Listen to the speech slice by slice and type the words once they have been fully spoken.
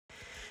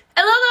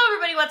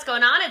everybody, what's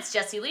going on? It's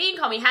Jessie Lee.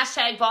 Call me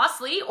hashtag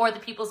Boss Lee or the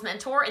People's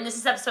Mentor, and this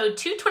is episode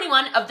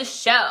 221 of the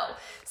show.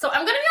 So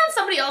I'm going to be on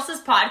somebody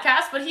else's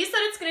podcast, but he said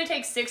it's going to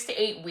take 6 to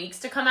 8 weeks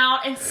to come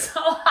out, and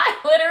so I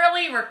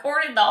literally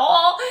recorded the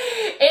whole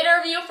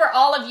interview for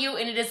all of you,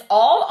 and it is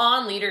all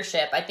on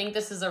leadership. I think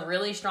this is a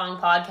really strong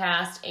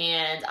podcast,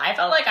 and I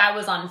felt like I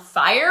was on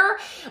fire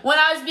when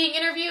I was being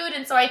interviewed,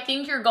 and so I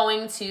think you're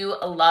going to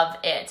love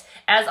it.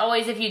 As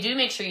always, if you do,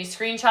 make sure you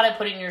screenshot it,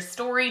 put it in your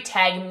story,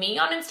 tag me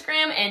on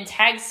Instagram, and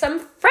tag some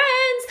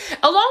friends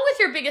along with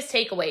your biggest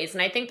takeaways.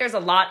 And I think there's a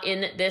lot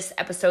in this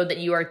episode that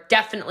you are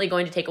definitely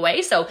going to take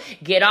away. So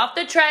get off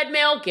the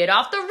treadmill, get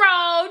off the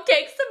road,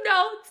 take some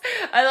notes.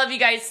 I love you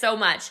guys so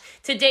much.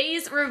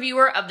 Today's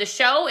reviewer of the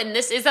show, and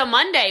this is a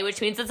Monday, which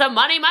means it's a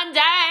Money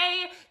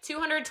Monday.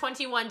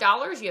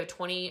 $221. You have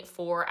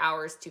 24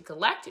 hours to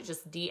collect.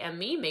 Just DM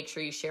me. Make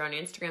sure you share on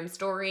Instagram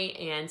story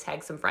and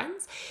tag some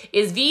friends.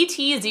 Is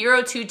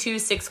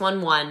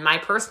VT022611, my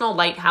personal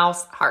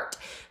lighthouse heart.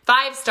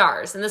 5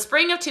 stars. In the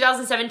spring of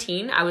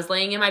 2017, I was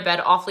laying in my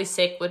bed awfully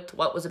sick with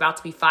what was about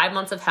to be 5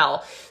 months of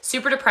hell,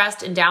 super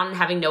depressed and down and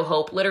having no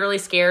hope, literally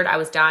scared I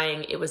was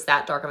dying. It was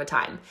that dark of a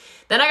time.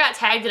 Then I got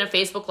tagged in a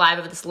Facebook Live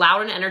of this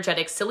loud and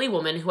energetic, silly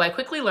woman who I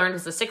quickly learned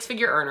was a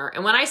 6-figure earner.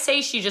 And when I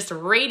say she just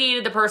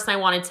radiated the person I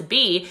wanted to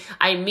be,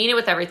 I mean it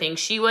with everything.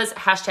 She was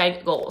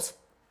hashtag goals.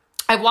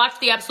 I've watched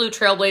the absolute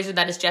trailblazer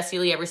that is Jessie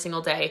Lee every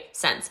single day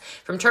since.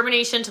 From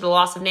termination to the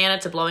loss of Nana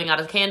to blowing out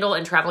a candle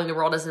and traveling the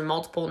world as a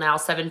multiple now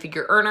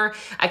 7-figure earner,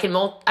 I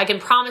can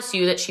promise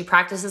you that she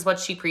practices what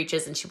she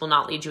preaches and she will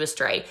not lead you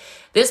astray.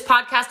 This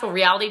podcast will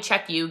reality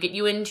check you, get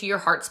you into your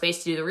heart space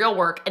to do the real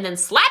work, and then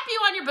slap you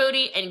on your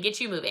booty and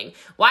get you moving.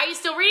 Why are you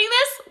still reading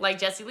this? Like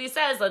Jessie Lee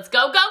says, let's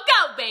go, go,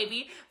 go,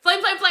 baby. Flame,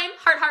 flame, flame,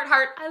 heart, heart,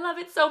 heart. I love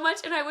it so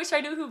much, and I wish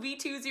I knew who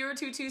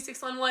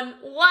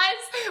V2022611 was, but I have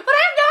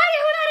no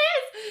idea who that is.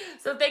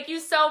 So thank you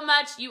so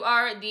much. You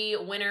are the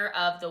winner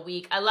of the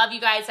week. I love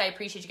you guys. I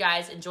appreciate you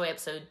guys. Enjoy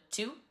episode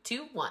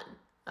 221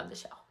 of the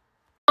show.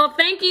 Well,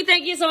 thank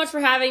you so much for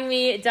having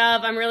me,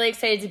 Dove. I'm really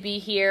excited to be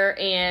here,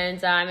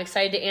 and I'm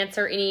excited to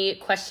answer any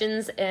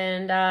questions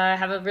and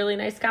have a really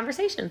nice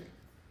conversation.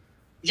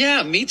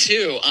 Yeah, me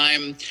too.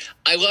 I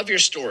love your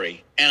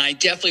story, and I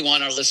definitely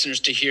want our listeners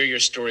to hear your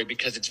story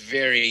because it's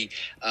very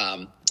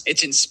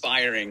it's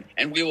inspiring,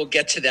 and we will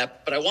get to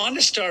that. But I wanted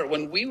to start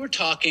when we were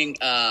talking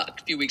a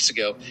few weeks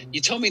ago. You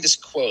told me this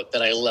quote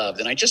that I loved,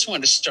 and I just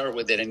wanted to start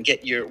with it and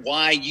get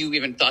why you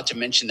even thought to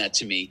mention that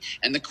to me.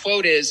 And the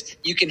quote is,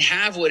 "You can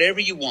have whatever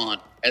you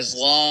want as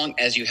long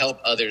as you help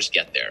others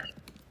get there."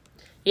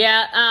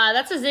 Yeah,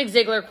 that's a Zig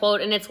Ziglar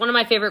quote, and it's one of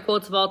my favorite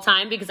quotes of all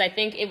time because I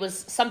think it was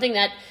something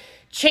that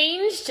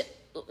changed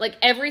like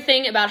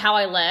everything about how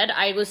I led.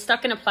 I was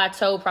stuck in a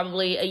plateau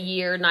probably a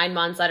year, 9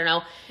 months, I don't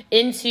know,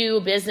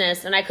 into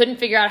business, and I couldn't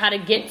figure out how to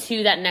get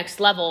to that next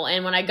level.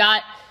 And when I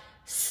got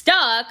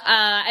stuck,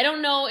 I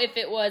don't know if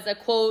it was a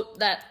quote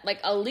that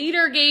like a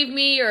leader gave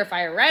me or if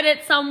I read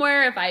it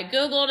somewhere, if I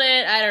Googled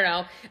it, I don't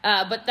know.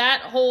 But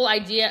that whole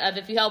idea of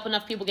if you help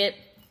enough people get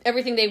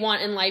everything they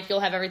want in life,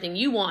 you'll have everything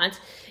you want.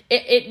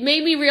 It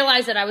made me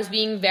realize that I was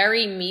being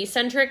very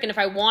me-centric, and if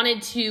I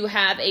wanted to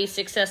have a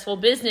successful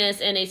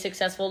business and a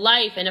successful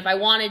life, and if I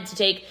wanted to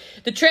take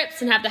the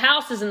trips and have the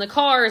houses and the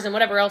cars and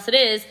whatever else it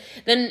is,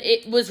 then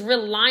it was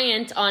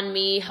reliant on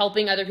me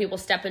helping other people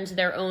step into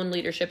their own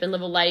leadership and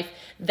live a life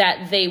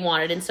that they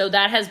wanted. And so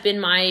that has been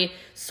my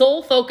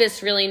sole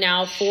focus really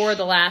now for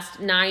the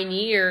last 9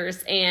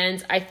 years,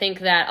 and I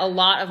think that a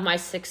lot of my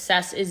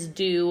success is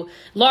due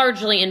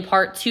largely in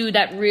part to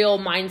that real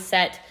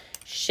mindset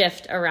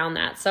shift around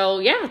that. So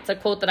yeah, it's a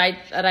quote that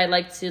I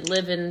like to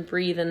live and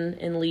breathe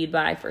and lead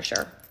by for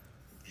sure.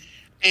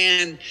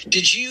 And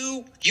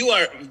you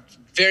are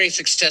very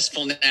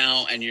successful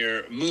now, and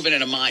you're moving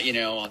at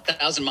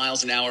 1,000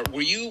 miles an hour.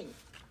 Were you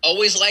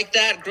always like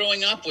that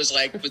growing up? Did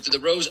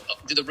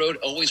the road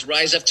always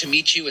rise up to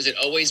meet you? Has it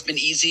always been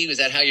easy? Was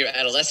that how your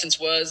adolescence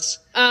was?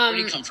 Where do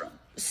you come from?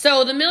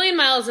 So the 1,000,000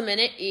 miles a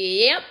minute,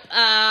 yep.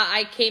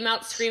 I came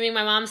out screaming,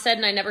 my mom said,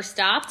 and I never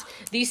stopped.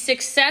 The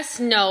success,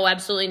 no,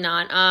 absolutely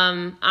not.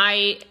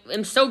 I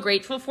am so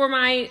grateful for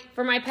my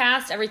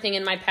past, everything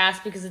in my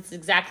past, because it's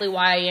exactly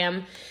why I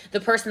am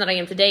the person that I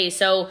am today.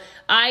 So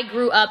I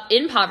grew up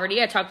in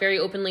poverty. I talk very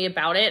openly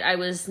about it. I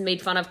was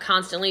made fun of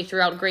constantly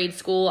throughout grade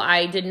school.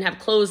 I didn't have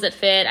clothes that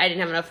fit. We didn't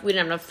have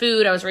enough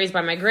food. I was raised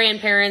by my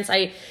grandparents.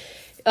 I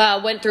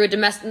went through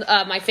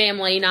my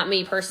family, not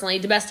me personally,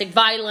 domestic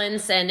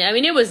violence. And I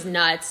mean, it was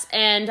nuts.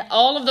 And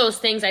all of those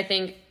things I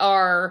think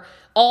are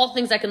all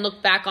things I can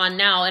look back on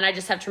now. And I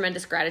just have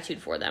tremendous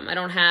gratitude for them. I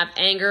don't have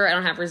anger. I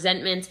don't have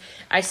resentment.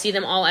 I see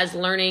them all as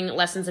learning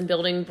lessons and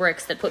building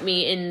bricks that put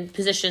me in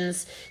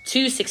positions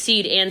to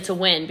succeed and to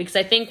win. Because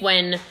I think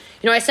when,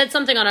 I said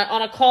something on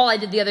a call I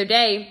did the other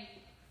day,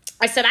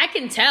 I said, I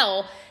can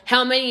tell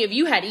how many of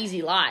you had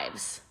easy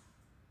lives.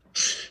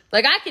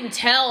 Like, I can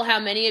tell how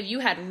many of you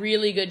had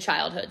really good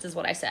childhoods, is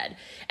what I said.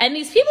 And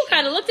these people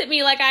kind of looked at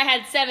me like I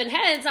had 7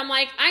 heads. I'm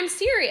like, I'm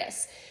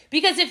serious.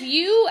 Because if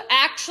you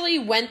actually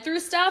went through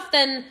stuff,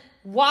 then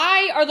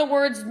why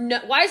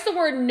is the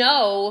word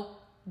no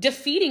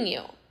defeating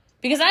you.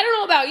 Because I don't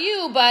know about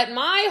you, but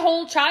my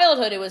whole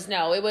childhood, it was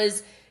no. It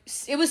was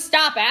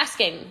stop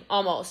asking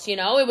almost, you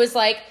know? It was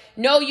like,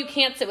 no, you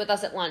can't sit with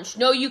us at lunch.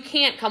 No, you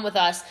can't come with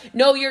us.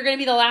 No, you're going to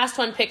be the last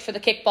one picked for the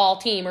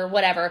kickball team or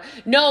whatever.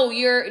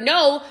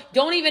 No,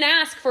 don't even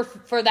ask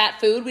for that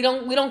food. We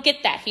don't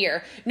get that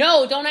here.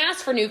 No, don't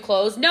ask for new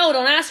clothes. No,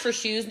 don't ask for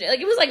shoes. Like,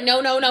 it was like, no.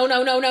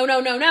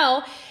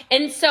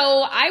 And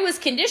so I was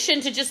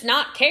conditioned to just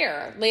not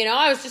care. You know,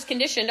 I was just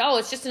conditioned, oh,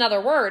 it's just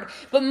another word.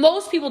 But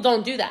most people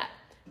don't do that.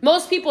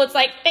 Most people, it's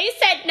like, they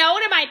said no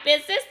to my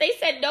business. They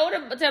said no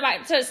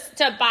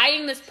to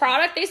buying this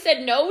product. They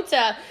said no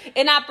to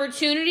an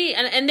opportunity,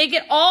 and they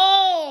get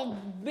all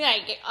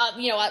like,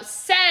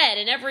 upset,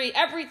 and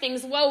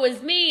everything's woe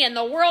is me, and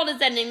the world is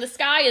ending, the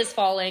sky is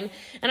falling,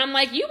 and I'm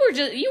like, you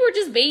were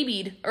just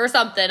babied or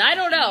something. I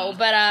don't know,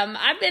 but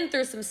I've been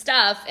through some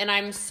stuff, and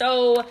I'm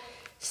so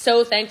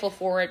thankful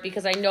for it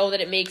because I know that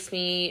it makes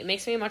me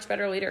a much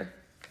better leader.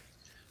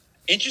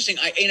 Interesting.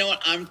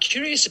 I'm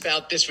curious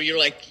about this where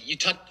you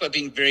talked about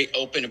being very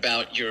open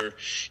about your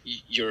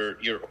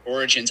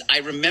origins. I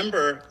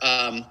remember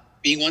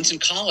being once in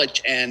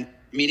college and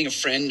meeting a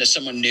friend,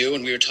 someone new,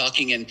 and we were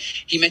talking, and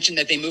he mentioned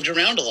that they moved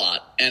around a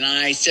lot. And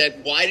I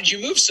said, why did you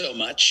move so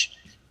much?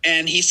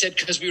 And he said,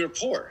 because we were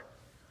poor.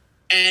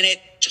 And it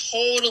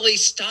totally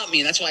stopped me.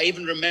 And that's why I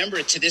even remember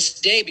it to this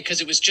day, because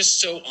it was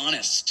just so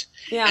honest.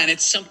 Yeah. And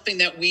it's something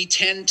that we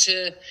tend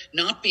to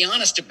not be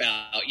honest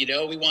about. You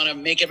know, we want to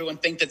make everyone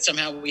think that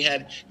somehow we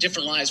had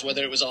different lives,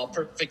 whether it was all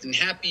perfect and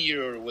happy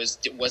or it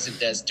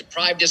wasn't as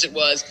deprived as it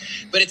was.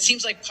 But it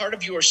seems like part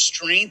of your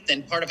strength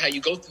and part of how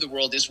you go through the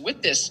world is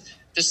with this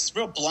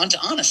real blunt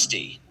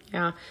honesty.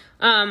 Yeah.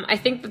 I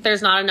think that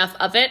there's not enough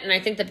of it. And I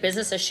think that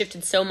business has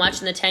shifted so much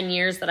in the 10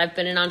 years that I've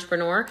been an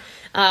entrepreneur.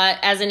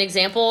 As an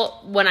example,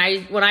 when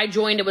I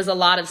joined, it was a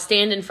lot of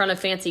stand in front of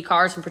fancy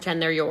cars and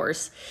pretend they're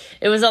yours.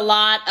 It was a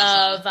lot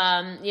of,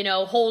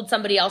 hold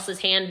somebody else's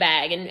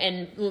handbag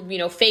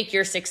and fake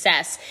your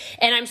success.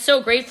 And I'm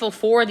so grateful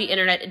for the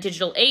internet and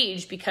digital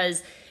age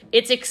because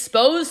it's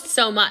exposed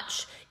so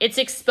much. It's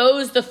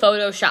exposed the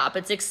Photoshop.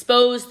 It's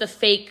exposed the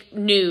fake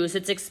news.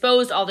 It's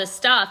exposed all this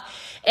stuff.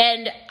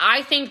 And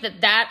I think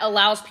that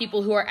allows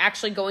people who are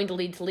actually going to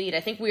lead. I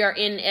think we are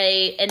in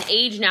an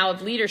age now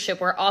of leadership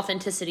where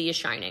authenticity is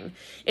shining.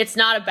 It's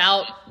not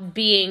about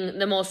being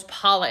the most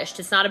polished.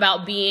 It's not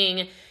about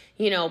being,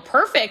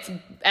 perfect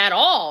at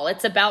all.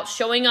 It's about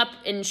showing up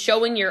and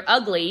showing you're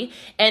ugly.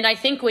 And I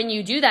think when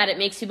you do that, it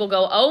makes people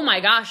go, oh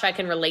my gosh, I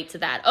can relate to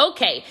that.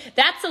 Okay,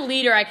 that's a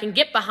leader I can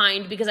get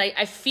behind because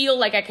I feel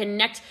like I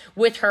connect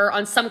with her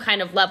on some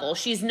kind of level.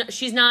 She's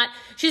not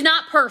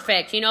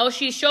perfect.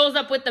 She shows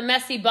up with the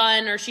messy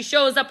bun, or she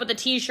shows up with a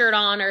t-shirt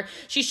on, or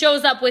she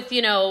shows up with,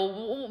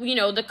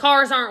 the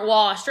cars aren't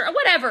washed, or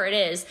whatever it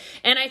is.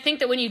 And I think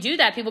that when you do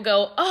that, people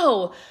go,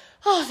 oh,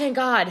 thank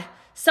God,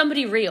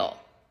 somebody real.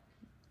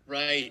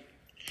 Right.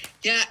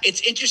 Yeah,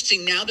 it's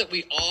interesting now that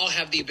we all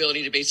have the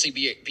ability to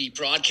basically be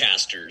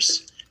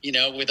broadcasters,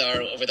 with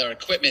our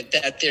equipment,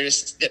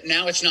 that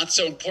now it's not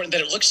so important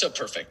that it looks so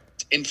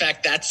perfect. In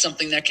fact, that's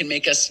something that can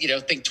make us,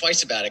 think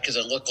twice about it because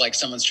it looked like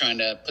someone's trying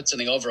to put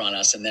something over on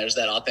us, and there's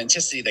that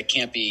authenticity that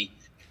can't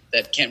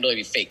really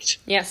be faked.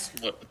 Yes.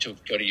 To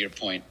go to your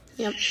point.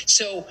 Yep.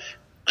 So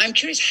I'm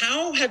curious,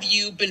 how have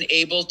you been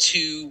able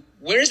to,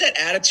 where's that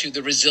attitude,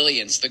 the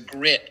resilience, the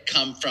grit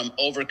come from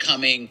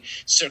overcoming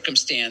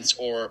circumstance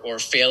or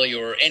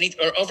failure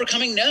or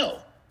overcoming no?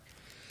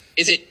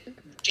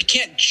 It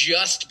can't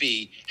just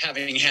be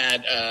having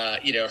had,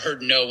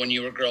 heard no when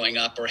you were growing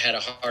up or had a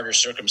harder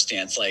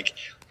circumstance. Like,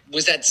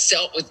 was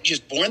you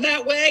just born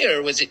that way,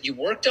 or was it you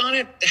worked on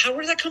it?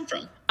 Where did that come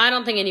from? I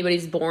don't think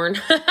anybody's born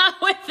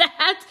with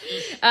that.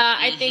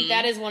 I think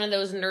that is one of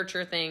those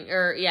nurture thing,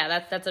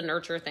 that's a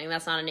nurture thing.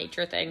 That's not a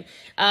nature thing.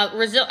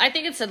 I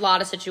think it's a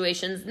lot of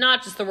situations,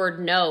 not just the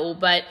word no,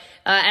 but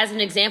as an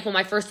example,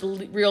 my first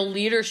real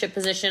leadership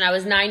position, I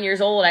was 9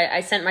 years old. I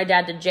sent my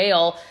dad to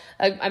jail.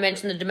 I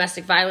mentioned the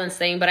domestic violence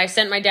thing, but I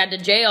sent my dad to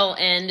jail,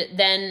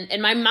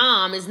 and my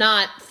mom is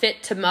not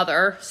fit to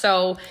mother.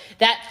 So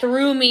that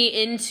threw me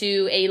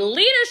into a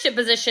leadership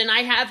position. I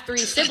have 3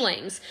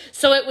 siblings.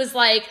 So it was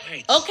like,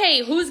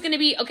 okay,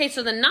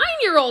 so the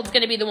 9-year-old's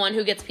going to be the one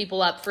who gets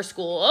people up for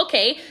school.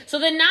 Okay, so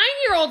the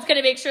 9-year-old's going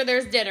to make sure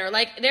there's dinner.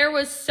 Like, there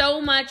was so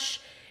much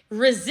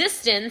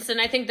resistance,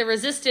 and I think the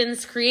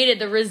resistance created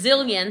the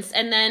resilience,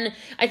 and then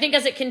I think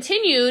as it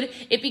continued,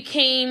 it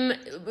became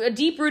a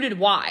deep-rooted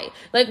why.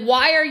 Like,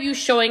 why are you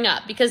showing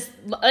up? Because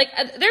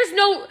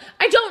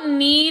I don't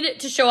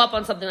need to show up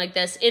on something like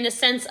this in a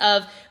sense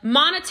of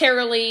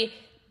monetarily,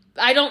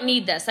 I don't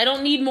need this. I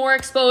don't need more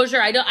exposure.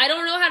 I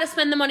don't know how to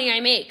spend the money I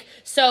make.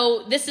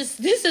 So this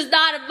is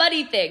not a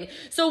money thing.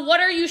 So what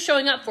are you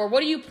showing up for?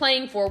 What are you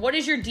playing for? What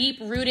is your deep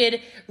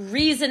rooted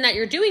reason that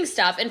you're doing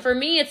stuff? And for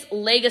me, it's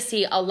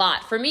legacy a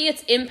lot. For me,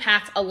 it's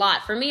impact a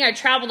lot. For me, I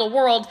travel the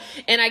world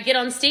and I get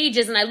on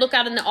stages and I look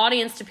out in the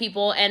audience to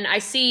people and I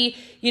see,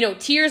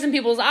 tears in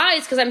people's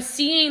eyes because I'm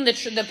seeing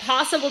the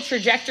possible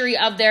trajectory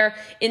of their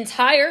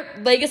entire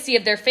legacy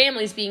of their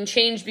families being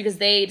changed because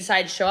they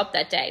decided to show up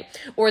that day,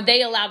 or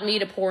they allowed me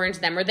to pour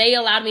into them, or they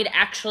allowed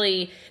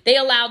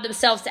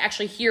themselves to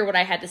actually hear what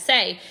I had to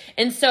say.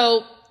 And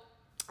so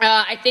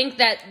I think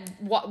that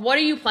what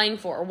are you playing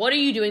for? What are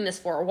you doing this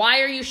for?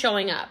 Why are you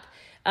showing up?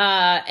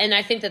 And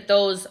I think that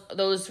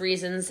those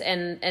reasons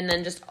and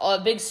then just a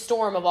big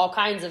storm of all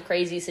kinds of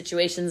crazy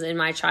situations in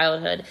my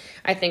childhood,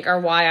 I think are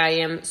why I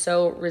am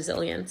so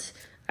resilient,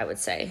 I would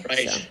say.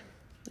 Right. So,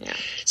 yeah.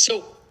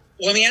 So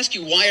let me ask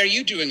you, why are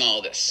you doing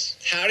all this?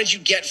 How did you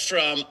get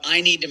from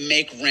I need to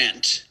make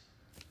rent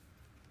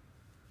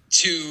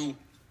to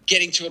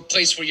getting to a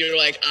place where you're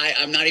like,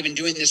 I'm not even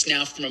doing this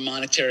now from a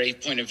monetary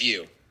point of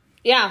view?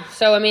 Yeah.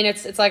 So, I mean,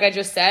 it's like I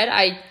just said,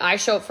 I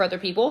show up for other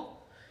people.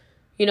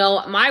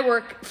 My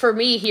work for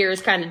me here is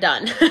kind of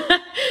done.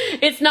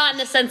 It's not in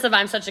the sense of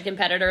I'm such a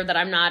competitor that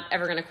I'm not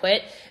ever going to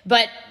quit,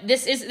 but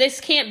this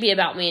can't be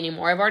about me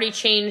anymore. I've already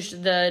changed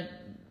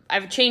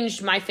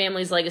my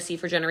family's legacy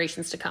for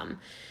generations to come.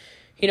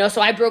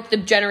 So I broke the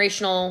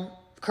generational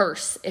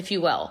curse, if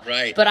you will.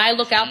 Right. But I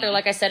look out there,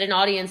 like I said, in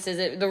audiences.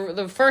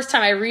 The first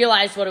time I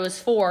realized what it was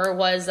for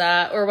was,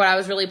 or what I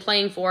was really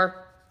playing for,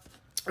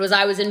 was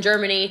I was in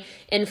Germany,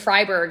 in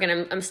Freiburg,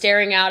 and I'm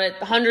staring out at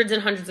hundreds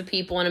and hundreds of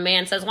people, and a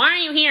man says, "Why are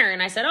you here?" And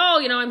I said,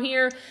 I'm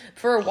here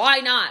for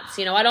why nots.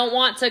 I don't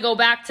want to go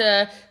back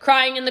to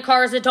crying in the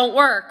cars that don't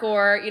work,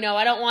 or,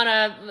 I don't want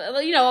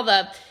to, all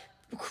the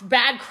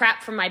bad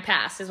crap from my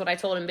past is what I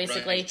told him,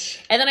 basically.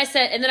 Right. And then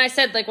I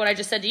said, like what I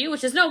just said to you,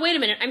 which is, no, wait a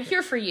minute, I'm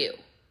here for you.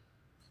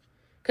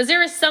 Because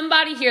there is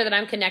somebody here that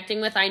I'm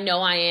connecting with, I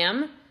know I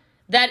am,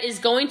 that is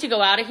going to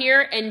go out of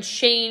here and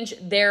change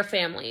their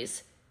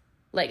family's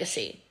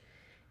legacy.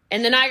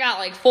 And then I got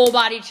like full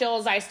body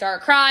chills. I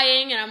start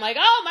crying and I'm like,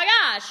 oh my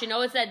gosh,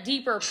 it's that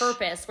deeper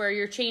purpose where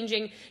you're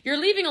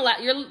leaving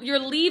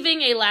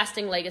a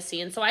lasting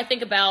legacy. And so I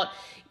think about,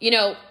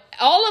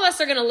 all of us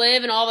are going to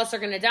live and all of us are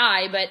going to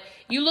die, but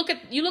you look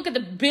at the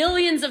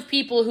billions of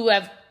people who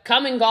have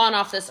come and gone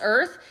off this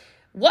earth.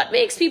 What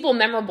makes people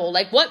memorable?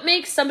 Like, what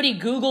makes somebody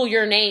Google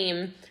your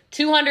name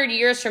 200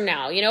 years from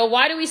now?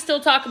 Why do we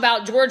still talk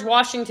about George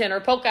Washington or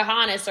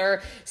Pocahontas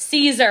or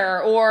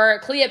Caesar or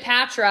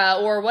Cleopatra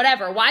or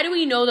whatever? Why do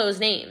we know those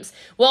names?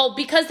 Well,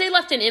 because they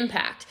left an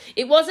impact.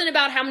 It wasn't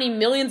about how many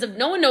millions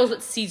no one knows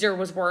what Caesar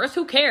was worth.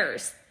 Who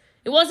cares?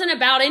 It wasn't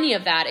about any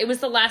of that. It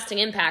was the lasting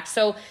impact.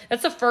 So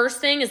that's the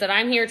first thing, is that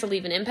I'm here to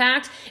leave an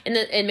impact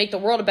and make the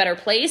world a better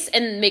place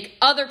and make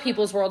other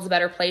people's worlds a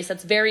better place.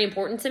 That's very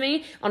important to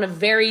me on a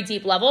very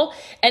deep level.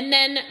 And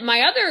then my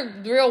other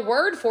real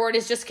word for it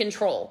is just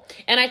control.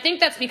 And I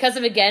think that's because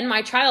of, again,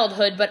 my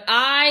childhood, but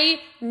I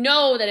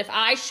know that if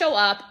I show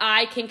up,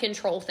 I can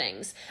control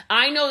things.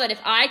 I know that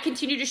if I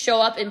continue to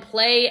show up and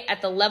play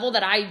at the level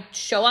that I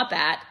show up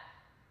at,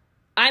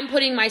 I'm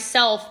putting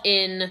myself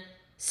in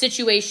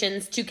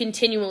situations to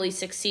continually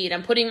succeed.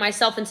 I'm putting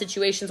myself in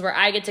situations where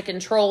I get to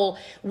control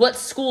what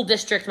school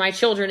district my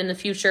children in the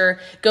future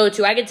go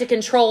to. I get to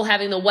control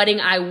having the wedding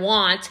I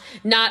want,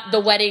 not the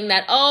wedding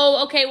that,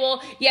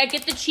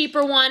 get the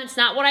cheaper one. It's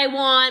not what I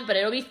want, but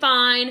it'll be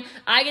fine.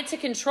 I get to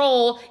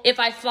control if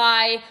I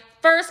fly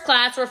first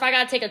class or if I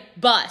got to take a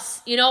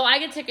bus. I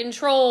get to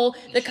control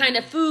the kind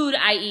of food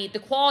I eat, the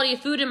quality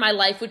of food in my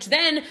life, which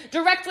then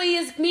directly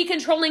is me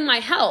controlling my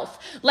health.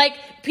 Like,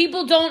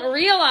 people don't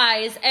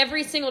realize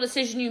every single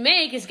decision you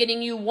make is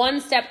getting you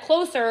one step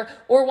closer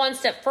or one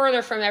step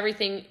further from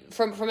everything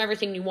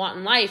you want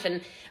in life.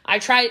 And I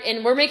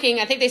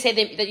think they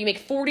say that you make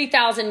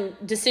 40,000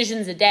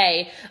 decisions a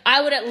day.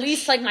 I would at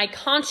least like my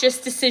conscious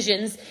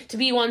decisions to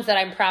be ones that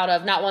I'm proud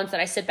of, not ones that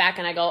I sit back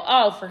and I go,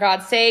 oh, for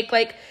God's sake,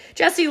 like,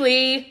 Jessie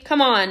Lee,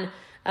 come on.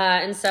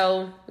 And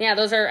so, yeah,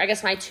 those are, I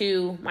guess, my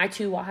two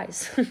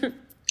whys.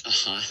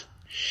 Uh-huh.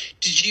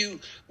 Did you,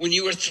 when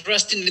you were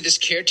thrust into this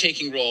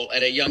caretaking role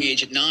at a young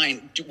age at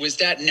 9, was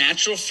that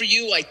natural for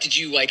you? Like, did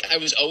you I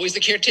was always the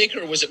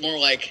caretaker, or was it more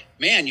like,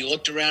 man, you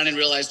looked around and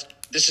realized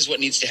this is what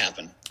needs to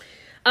happen?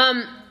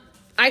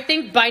 I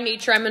think by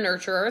nature I'm a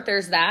nurturer.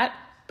 There's that.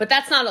 But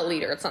that's not a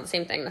leader. It's not the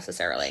same thing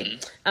necessarily.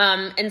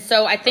 Mm-hmm. And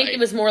so I think it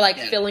was more like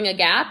filling a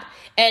gap.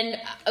 And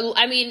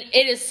I mean,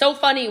 it is so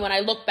funny when I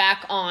look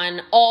back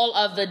on all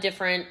of the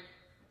different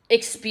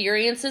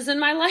experiences in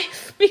my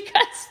life,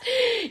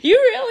 because you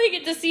really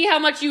get to see how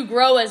much you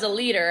grow as a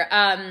leader.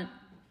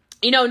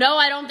 No,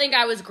 I don't think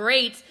I was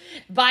great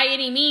by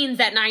any means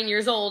at 9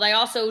 years old. I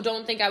also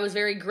don't think I was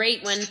very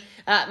great when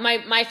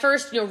my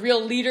first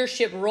real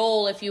leadership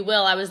role, if you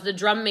will. I was the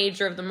drum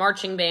major of the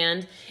marching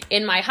band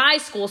in my high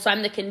school, so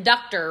I'm the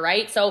conductor,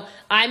 right? So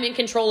I'm in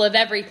control of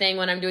everything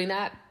when I'm doing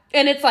that.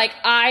 And it's like,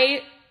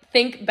 I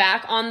think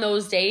back on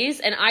those days,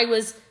 and I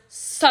was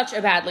such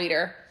a bad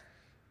leader.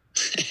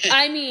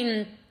 I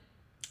mean,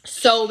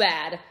 so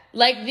bad.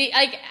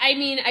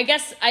 I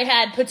guess I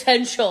had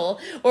potential,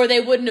 or they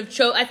wouldn't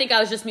have I think I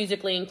was just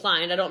musically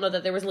inclined. I don't know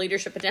that there was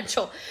leadership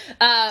potential.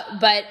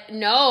 But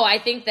no, I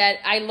think that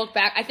I look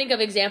back, I think of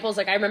examples,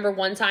 like I remember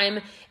one time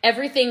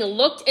everything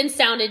looked and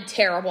sounded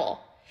terrible.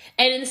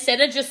 And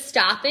instead of just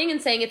stopping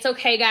and saying, it's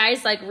okay,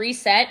 guys, like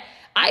reset,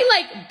 I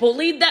like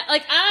bullied that,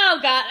 like, oh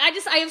God,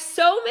 I have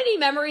so many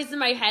memories in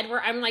my head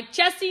where I'm like,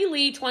 Jessie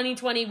Lee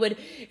 2020 would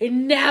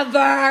never,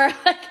 and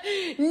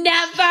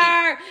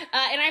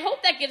I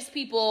hope that gives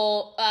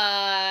people,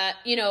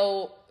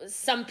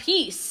 some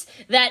peace,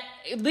 that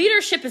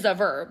leadership is a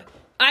verb.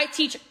 I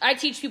teach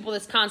people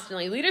this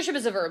constantly. Leadership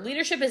is a verb.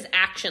 Leadership is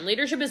action.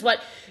 Leadership is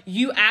what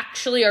you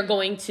actually are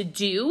going to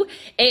do.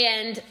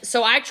 And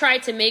so I try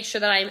to make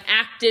sure that I'm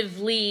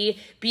actively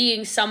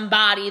being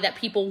somebody that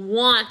people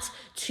want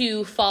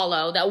to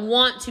follow, that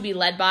want to be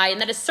led by. And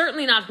that is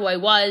certainly not who I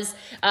was.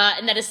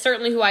 And that is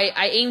certainly who I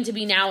aim to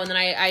be now. And then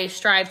I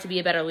strive to be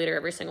a better leader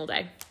every single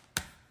day.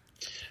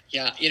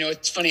 Yeah,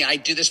 it's funny. I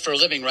do this for a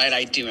living, right?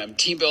 I'm a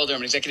team builder.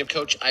 I'm an executive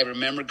coach. I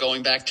remember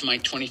going back to my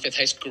 25th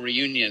high school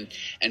reunion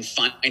and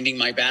finding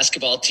my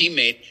basketball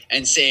teammate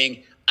and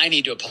saying, I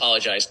need to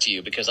apologize to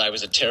you because I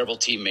was a terrible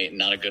teammate and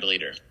not a good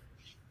leader.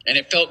 And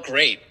it felt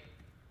great.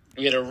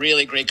 We had a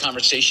really great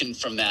conversation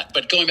from that.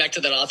 But going back to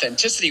that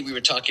authenticity we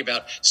were talking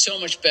about, so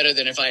much better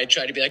than if I had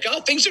tried to be like,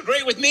 oh, things are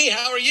great with me.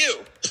 How are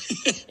you?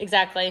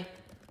 Exactly.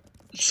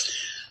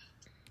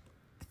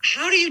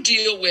 How do you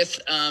deal with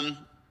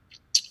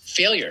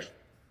failure?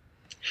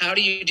 How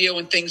do you deal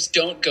when things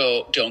don't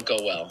go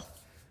well?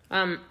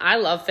 I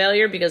love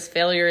failure because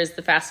failure is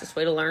the fastest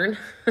way to learn.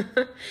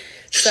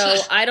 So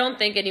I don't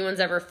think anyone's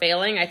ever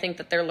failing. I think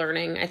that they're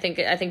learning. I think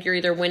you're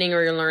either winning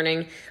or you're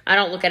learning. I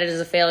don't look at it as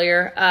a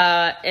failure.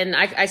 And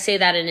I say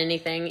that in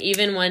anything,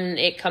 even when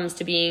it comes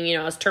to being,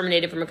 I was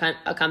terminated from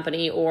a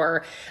company,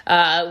 or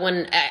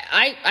when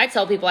I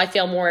tell people I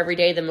fail more every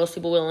day than most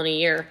people will in a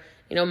year.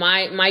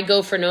 My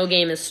go for no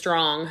game is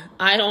strong.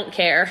 I don't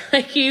care.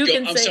 Like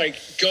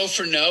go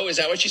for no? Is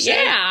that what you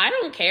said? Yeah, I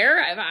don't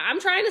care. I'm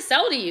trying to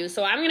sell to you.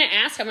 So I'm going to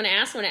ask, I'm going to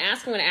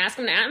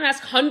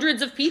ask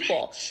hundreds of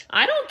people.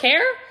 I don't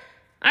care.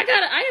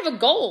 I have a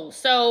goal.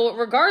 So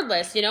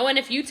regardless, and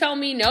if you tell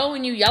me no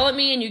and you yell at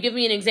me and you give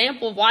me an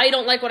example of why you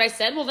don't like what I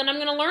said, well, then I'm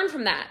going to learn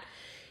from that.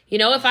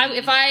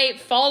 If I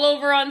fall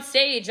over on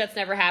stage, that's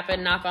never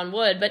happened, knock on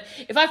wood, but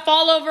if I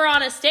fall over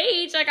on a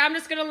stage, like, I'm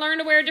just going to learn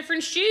to wear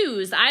different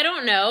shoes. I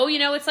don't know.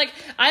 It's like,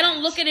 I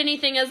don't look at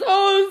anything as,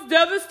 oh, it's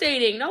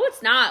devastating. No,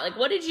 it's not. Like,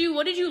 what did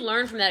you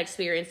learn from that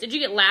experience? Did you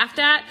get laughed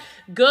at?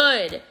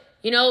 Good.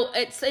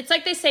 It's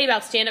like they say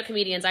about stand-up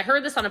comedians. I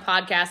heard this on a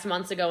podcast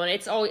months ago, and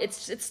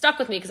it's stuck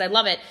with me because I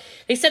love it.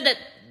 They said that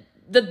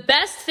the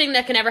best thing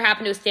that can ever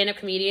happen to a stand-up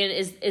comedian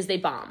is they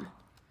bomb.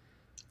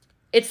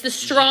 It's the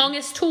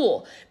strongest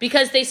tool,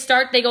 because they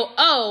go,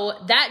 oh,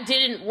 that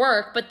didn't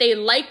work, but they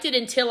liked it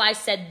until I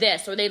said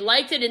this, or they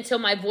liked it until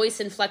my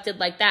voice inflected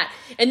like that.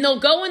 And they'll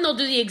go and they'll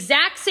do the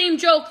exact same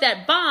joke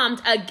that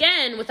bombed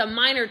again with a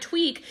minor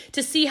tweak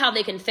to see how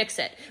they can fix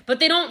it. But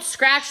they don't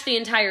scratch the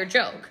entire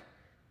joke,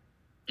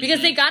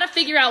 because they got to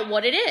figure out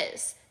what it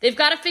is. They've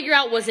got to figure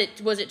out, was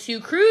it too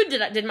crude?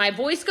 Did my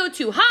voice go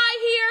too high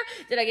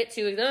here? Did I get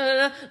too,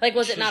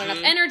 was it not enough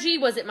energy?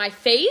 Was it my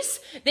face?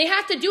 They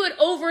have to do it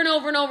over and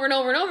over and over and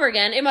over and over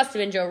again. It must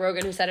have been Joe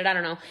Rogan who said it. I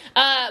don't know.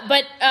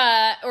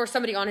 Or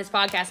somebody on his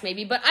podcast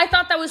maybe. But I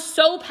thought that was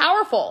so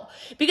powerful,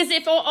 because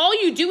if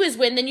all you do is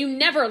win, then you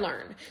never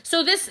learn.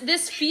 So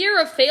this fear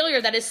of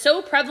failure that is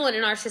so prevalent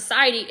in our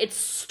society, it's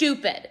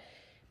stupid.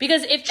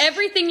 Because if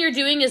everything you're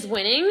doing is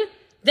winning,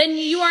 then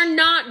you are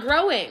not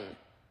growing.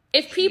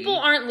 If people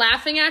aren't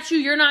laughing at you,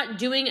 you're not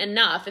doing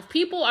enough. If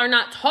people are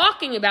not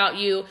talking about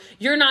you,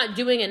 you're not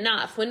doing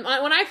enough. When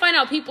I find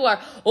out people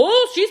are,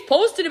 oh, she's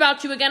posted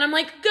about you again, I'm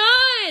like,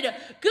 good.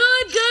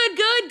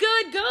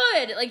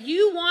 Like,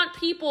 you want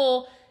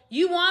people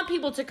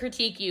to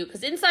critique you,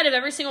 because inside of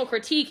every single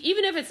critique,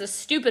 even if it's a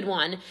stupid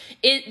one,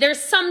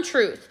 there's some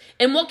truth.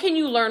 And what can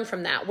you learn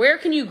from that? Where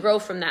can you grow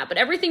from that? But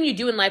everything you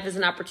do in life is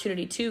an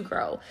opportunity to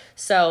grow.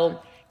 So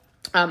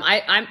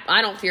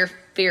I don't fear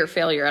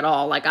failure at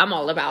all. Like, I'm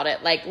all about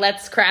it. Like,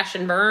 let's crash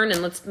and burn,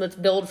 and let's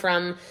build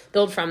from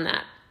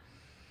that.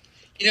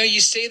 You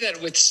say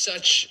that with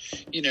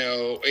such,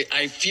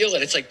 I feel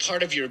that it's like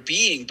part of your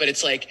being, but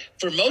it's like,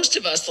 for most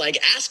of us, like,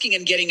 asking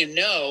and getting a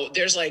no,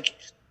 there's an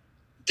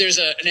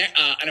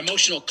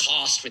emotional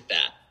cost with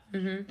that,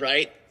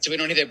 right? So we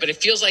don't need that, but it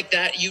feels like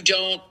that you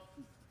don't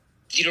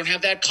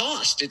have that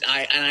cost. And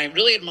I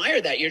really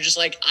admire that. You're just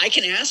like, I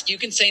can ask, you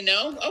can say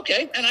no,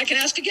 okay, and I can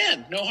ask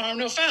again. No harm,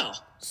 no foul.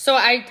 So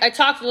I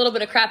talked a little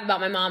bit of crap about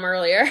my mom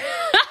earlier.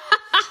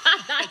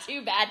 Not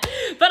too bad.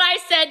 But I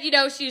said,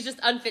 she's just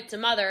unfit to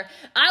mother.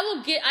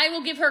 I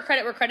will give her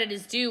credit where credit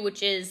is due,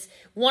 which is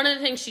one of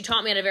the things she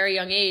taught me at a very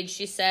young age.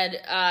 She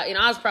said,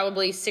 I was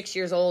probably 6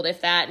 years old,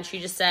 if that, and she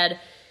just said,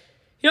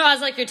 I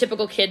was like your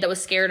typical kid that was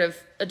scared of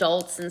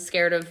adults and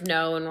scared of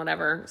no and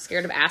whatever,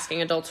 scared of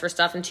asking adults for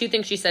stuff. And two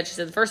things she said.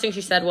 The first thing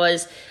she said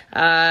was,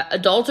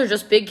 adults are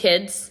just big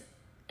kids,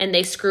 and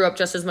they screw up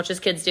just as much as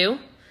kids do.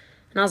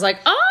 And I was like,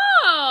 oh,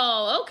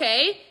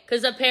 okay.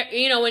 Because,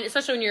 you know,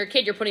 especially when you're a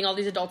kid, you're putting all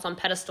these adults on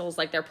pedestals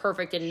like they're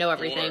perfect and know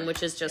everything,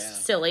 which is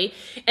just silly.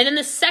 And then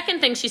the second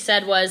thing she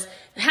said was,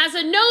 has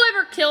a no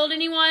ever killed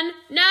anyone?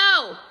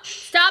 No.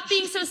 Stop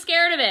being so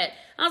scared of it.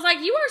 I was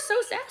like, you are so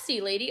sassy,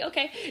 lady.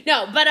 Okay.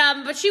 No,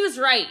 but she was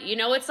right. You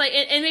know, it's like,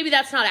 and maybe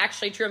that's not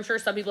actually true. I'm sure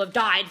some people have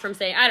died from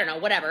saying, I don't know,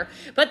 whatever.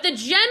 But the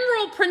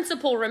general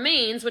principle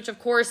remains, which of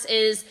course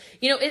is,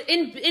 you know,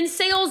 in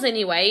sales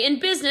anyway, in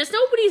business,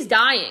 nobody's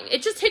dying.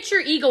 It just hits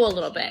your ego a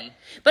little bit.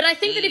 But I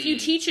think that if you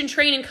teach and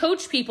train and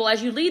coach people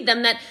as you lead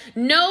them, that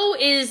no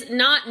is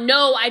not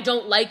no, I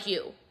don't like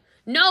you.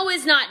 No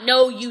is not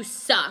no, you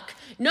suck.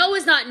 No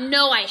is not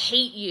no, I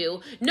hate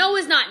you. No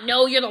is not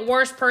no, you're the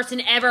worst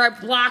person ever, I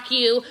block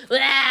you. Blah.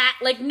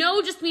 Like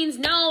no just means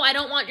no, I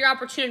don't want your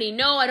opportunity.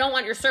 No, I don't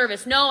want your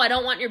service. No, I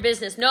don't want your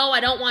business. No, I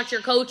don't want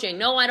your coaching.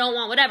 No, I don't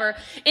want whatever.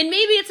 And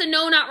maybe it's a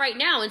no, not right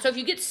now. And so if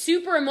you get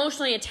super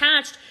emotionally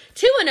attached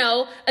to a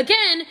no,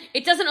 again,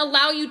 it doesn't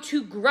allow you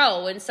to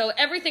grow. And so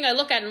everything I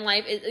look at in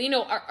life is, you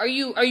know, are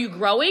you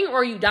growing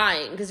or are you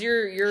dying? Because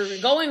you're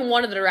going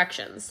one of the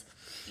directions.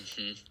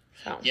 Mm-hmm.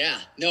 So. Yeah,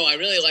 no, I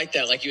really like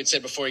that. Like you had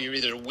said before, you're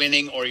either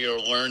winning or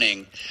you're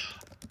learning.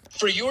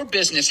 For your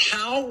business,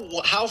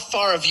 how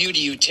far a view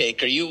do you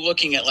take? Are you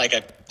looking at like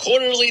a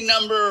quarterly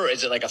number? Or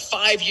is it like a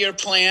 5-year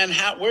plan?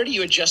 Where do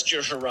you adjust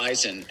your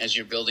horizon as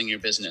you're building your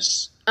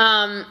business?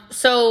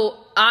 So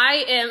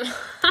I am,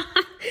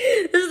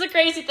 this is a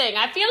crazy thing.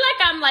 I feel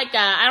like I'm like,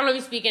 I don't know if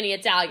you speak any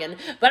Italian,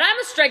 but I'm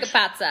a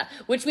stregapazza,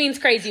 which means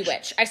crazy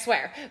witch, I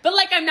swear. But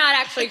like, I'm not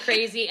actually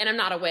crazy and I'm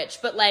not a witch,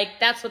 but like,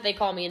 that's what they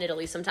call me in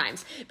Italy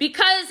sometimes.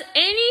 Because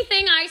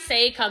anything I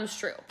say comes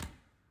true.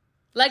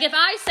 Like if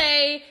I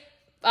say,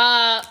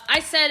 I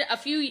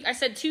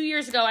said 2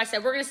 years ago, I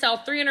said, we're going to sell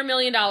 $300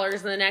 million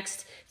in the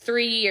next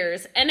 3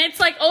 years. And it's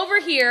like over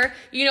here,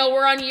 you know,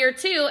 we're on year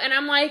 2 and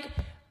I'm like,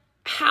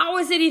 how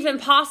is it even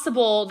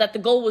possible that the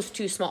goal was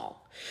too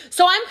small?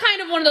 So I'm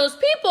kind of one of those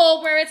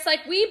people where it's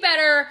like, we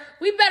better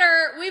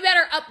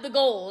up the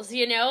goals,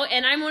 you know?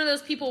 And I'm one of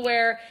those people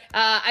where,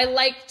 I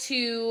like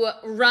to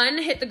run,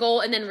 hit the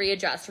goal and then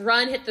readjust,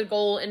 run, hit the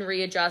goal and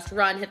readjust,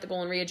 run, hit the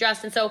goal and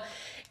readjust. And so,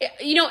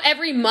 you know,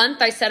 every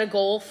month I set a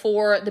goal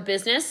for the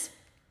business.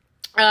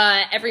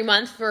 Every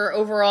month for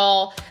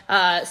overall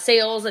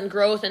sales and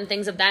growth and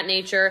things of that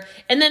nature.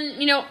 And then,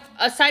 you know,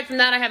 aside from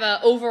that, I have an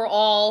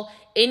overall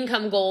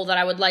income goal that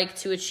I would like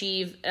to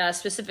achieve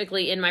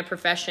specifically in my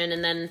profession.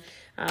 And then,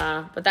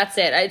 but that's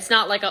it. It's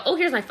not like,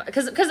 here's my,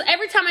 because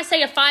every time I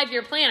say a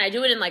 5-year plan, I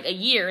do it in like a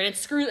year and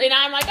it's screwed. And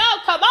I'm like, oh,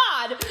 come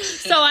on.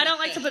 So I don't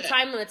like to put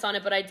time limits on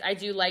it, but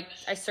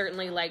I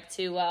certainly like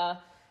to,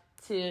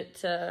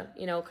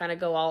 you know, kind of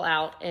go all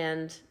out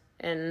and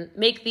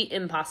make the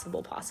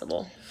impossible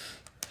possible.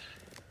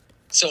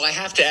 So I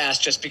have to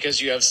ask, just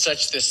because you have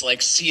such this,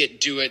 like, see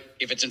it, do it,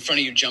 if it's in front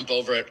of you, jump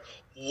over it.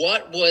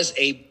 What was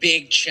a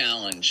big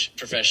challenge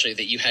professionally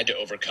that you had to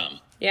overcome?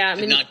 Yeah,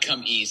 did not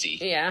come easy.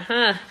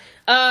 Yeah,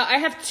 I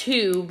have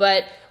 2,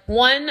 but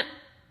one,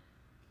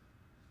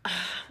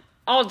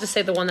 I'll just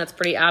say the one that's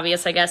pretty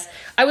obvious, I guess.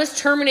 I was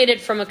terminated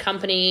from a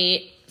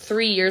company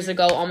 3 years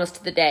ago, almost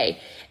to the day.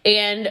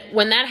 And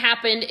when that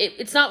happened,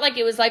 it's not like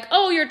it was like,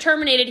 oh, you're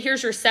terminated,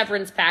 here's your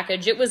severance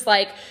package. It was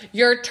like,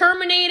 you're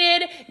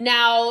terminated,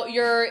 now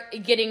you're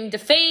getting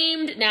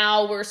defamed,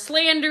 now we're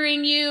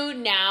slandering you,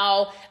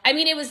 now, I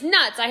mean, it was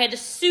nuts. I had to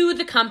sue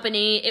the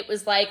company. It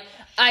was like,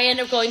 I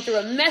ended up going through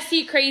a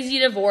messy, crazy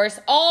divorce.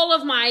 All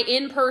of my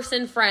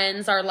in-person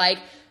friends are like,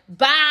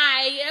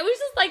 bye. It was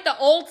just like the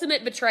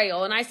ultimate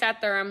betrayal. And I sat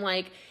there, I'm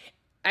like,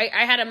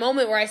 I had a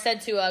moment where I said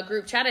to a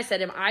group chat, I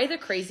said, am I the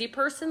crazy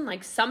person?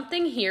 Like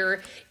something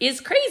here is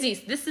crazy.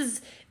 This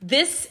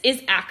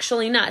is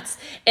actually nuts.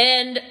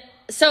 And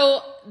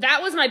so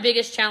that was my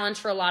biggest challenge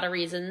for a lot of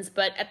reasons,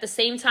 but at the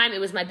same time, it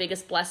was my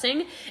biggest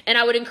blessing. And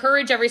I would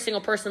encourage every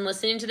single person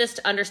listening to this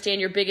to understand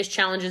your biggest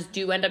challenges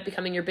do end up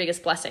becoming your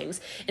biggest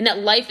blessings, and that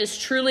life is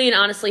truly and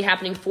honestly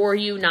happening for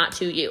you, not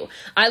to you.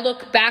 I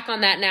look back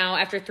on that now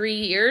after 3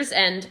 years,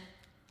 and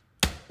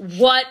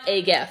what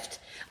a gift.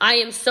 I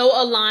am so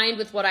aligned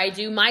with what I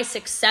do. My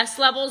success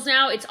levels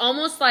now, it's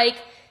almost like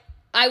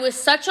I was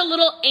such a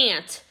little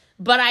ant,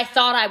 but I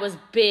thought I was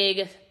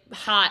big,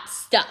 hot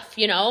stuff,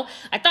 you know?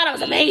 I thought I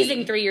was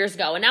amazing 3 years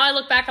ago. And now I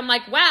look back, I'm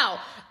like, wow,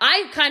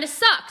 I kind of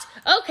sucked.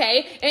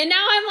 Okay. And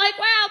now I'm like,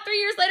 wow, 3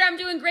 years later, I'm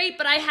doing great.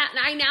 But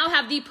I now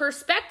have the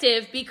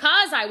perspective,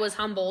 because I was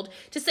humbled,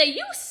 to say,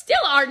 you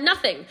still are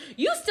nothing.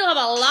 You still have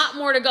a lot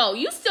more to go.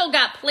 You still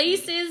got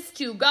places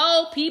to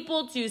go,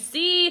 people to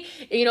see,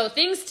 you know,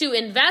 things to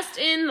invest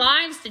in,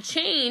 lives to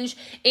change.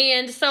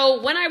 And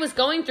so when I was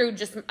going through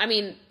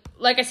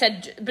like I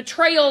said,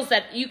 betrayals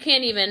that you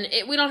can't even,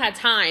 we don't have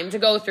time to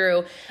go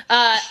through.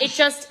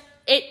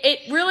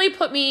 It really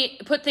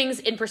put things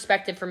in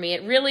perspective for me.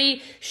 It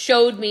really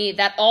showed me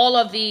that all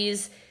of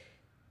these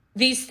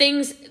these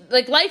things,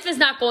 like life is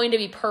not going to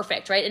be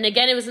perfect, right? And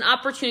again, it was an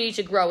opportunity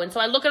to grow. And so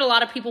I look at a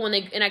lot of people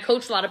and I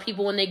coach a lot of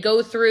people when they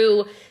go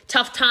through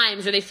tough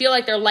times or they feel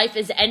like their life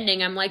is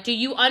ending. I'm like, do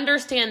you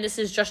understand this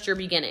is just your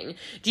beginning?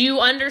 Do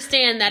you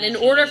understand that in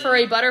order for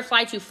a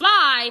butterfly to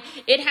fly,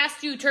 it has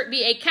to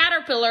be a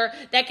caterpillar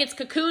that gets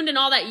cocooned and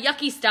all that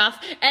yucky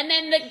stuff. And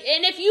then,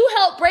 and if you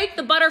help break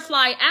the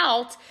butterfly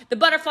out, the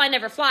butterfly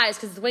never flies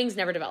because its wings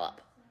never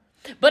develop.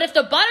 But if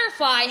the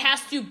butterfly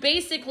has to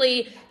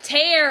basically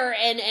tear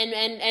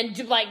and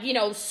do like,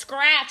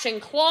 scratch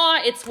and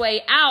claw its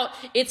way out,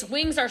 its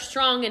wings are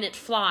strong and it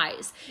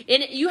flies.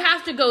 And you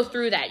have to go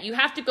through that. You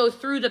have to go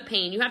through the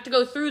pain. You have to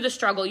go through the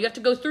struggle. You have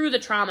to go through the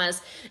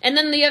traumas. And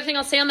then the other thing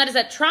I'll say on that is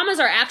that traumas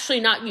are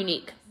actually not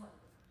unique.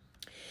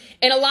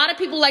 And a lot of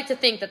people like to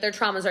think that their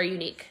traumas are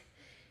unique.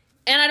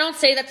 And I don't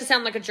say that to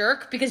sound like a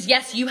jerk because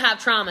yes, you have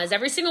traumas.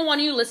 Every single one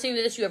of you listening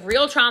to this, you have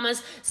real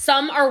traumas.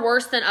 Some are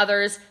worse than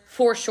others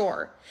for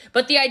sure.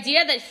 But the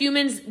idea that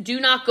humans do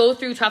not go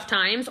through tough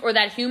times or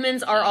that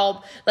humans are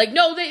all like,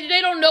 no, they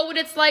don't know what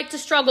it's like to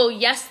struggle.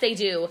 Yes, they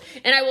do.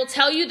 And I will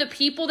tell you, the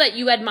people that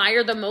you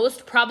admire the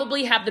most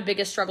probably have the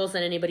biggest struggles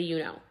than anybody you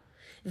know.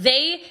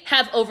 They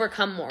have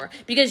overcome more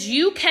because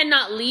you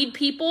cannot lead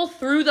people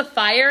through the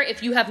fire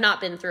if you have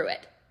not been through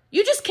it.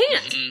 You just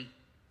can't. Mm-hmm.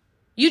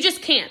 You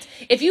just can't.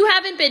 If you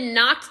haven't been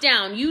knocked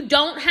down, you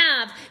don't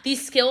have the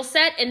skill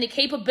set and the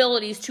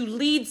capabilities to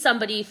lead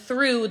somebody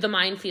through the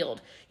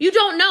minefield. You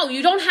don't know.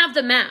 You don't have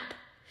the map.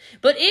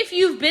 But if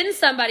you've been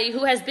somebody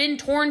who has been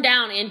torn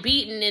down and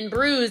beaten and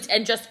bruised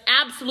and just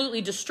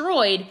absolutely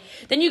destroyed,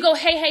 then you go,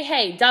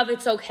 hey, Dove,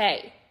 it's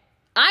okay.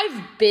 I've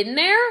been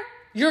there.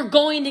 You're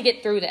going to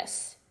get through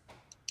this.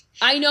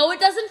 I know it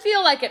doesn't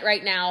feel like it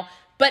right now,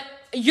 but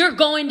you're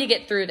going to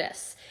get through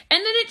this. And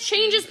then it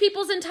changes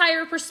people's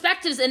entire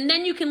perspectives, and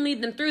then you can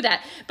lead them through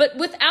that. But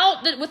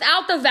without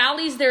the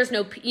valleys, there's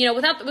no,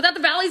 without the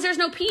valleys, there's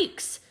no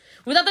peaks.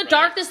 Without the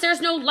darkness,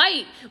 there's no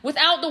light.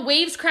 Without the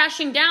waves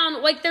crashing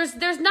down, like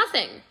there's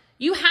nothing.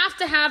 You have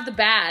to have the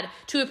bad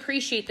to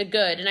appreciate the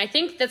good. And I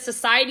think that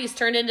society's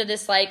turned into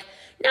this like,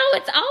 no,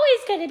 it's always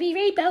going to be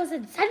rainbows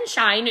and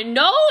sunshine.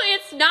 No,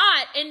 it's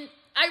not. And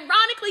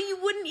ironically, you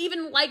wouldn't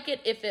even like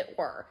it if it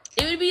were.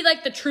 It would be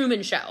like the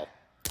Truman Show.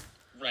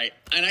 Right.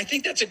 And I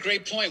think that's a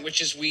great point, which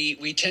is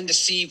we tend to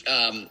see,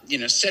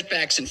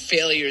 setbacks and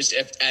failures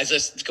as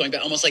us going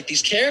back, almost like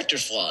these character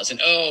flaws and,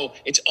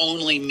 it's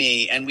only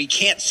me. And we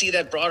can't see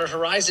that broader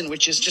horizon,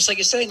 which is just like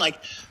you're saying, like,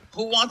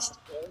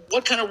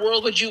 what kind of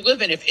world would you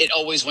live in if it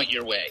always went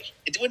your way?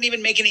 It wouldn't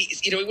even make any,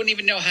 we wouldn't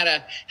even know how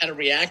to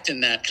react in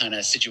that kind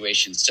of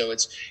situation. So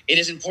it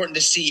is important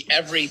to see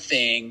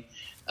everything.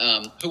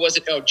 Who was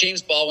it? Oh,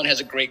 James Baldwin has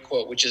a great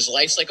quote, which is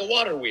life's like a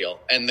water wheel.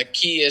 And the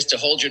key is to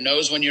hold your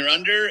nose when you're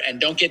under and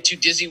don't get too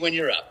dizzy when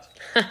you're up.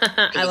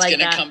 I like it's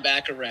going to come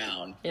back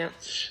around. Yeah.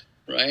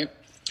 Right.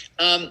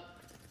 I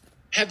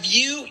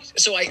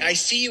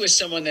see you as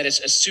someone that is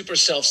a super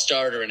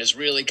self-starter and has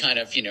really kind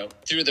of,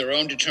 through their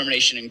own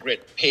determination and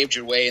grit, paved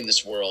your way in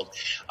this world.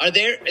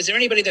 Is there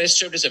anybody that has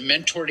served as a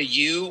mentor to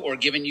you or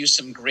given you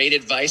some great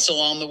advice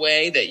along the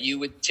way that you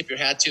would tip your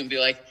hat to and be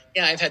like,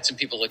 yeah, I've had some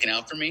people looking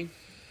out for me?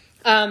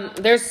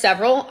 There's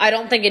several. I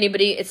don't think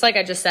anybody, it's like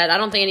I just said, I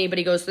don't think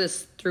anybody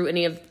goes through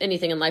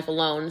anything in life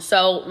alone.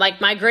 So like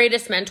my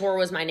greatest mentor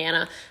was my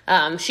Nana.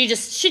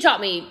 She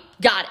taught me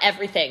God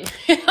everything.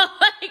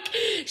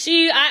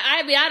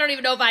 I don't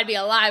even know if I'd be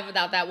alive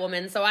without that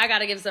woman. So I got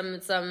to give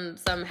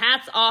some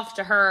hats off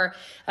to her.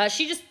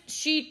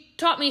 She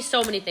taught me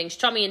so many things. She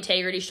taught me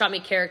integrity. She taught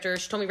me character.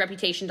 She told me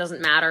reputation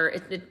doesn't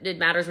matter. It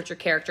matters what your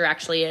character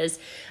actually is.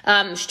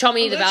 She taught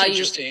me the value.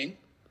 Interesting.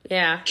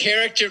 Yeah.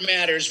 Character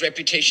matters,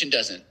 reputation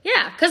doesn't.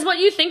 Yeah, because what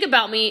you think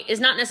about me is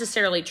not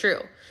necessarily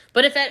true.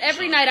 But if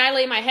every night I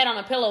lay my head on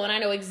a pillow and I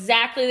know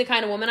exactly the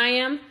kind of woman I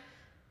am,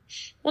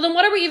 well, then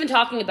what are we even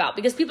talking about?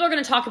 Because people are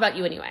going to talk about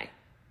you anyway.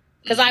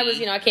 Because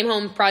I came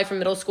home probably from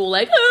middle school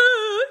like,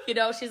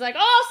 she's like,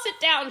 oh, sit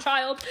down,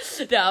 child.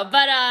 No,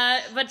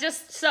 but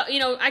just so,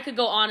 I could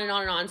go on and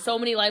on and on. So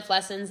many life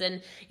lessons.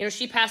 And,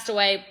 she passed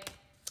away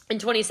in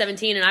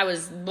 2017, and I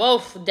was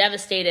both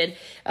devastated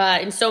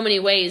in so many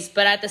ways.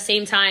 But at the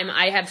same time,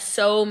 I have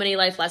so many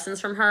life lessons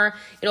from her.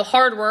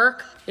 Hard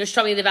work. She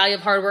taught me the value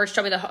of hard work. She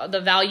taught me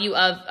the value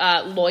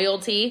of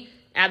loyalty.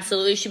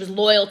 Absolutely, she was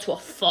loyal to a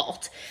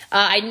fault.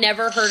 I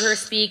never heard her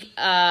speak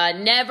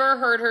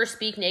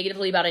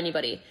negatively about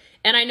anybody.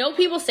 And I know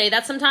people say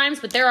that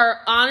sometimes, but there are,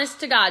 honest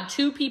to God,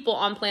 2 people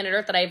on planet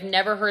Earth that I've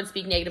never heard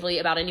speak negatively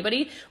about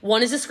anybody.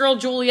 One is this girl,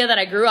 Julia, that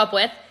I grew up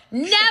with.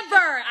 Never.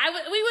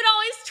 We would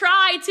always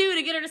try, too,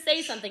 to get her to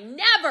say something.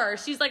 Never.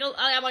 She's like,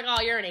 I'm like,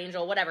 oh, you're an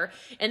angel, whatever.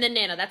 And then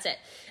Nana, that's it.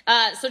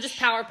 So just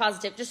power,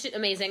 positive, just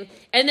amazing.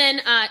 And then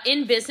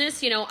in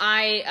business,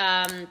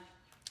 I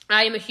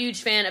am a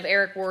huge fan of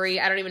Eric Worre.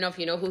 I don't even know if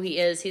you know who he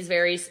is. He's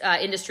very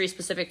industry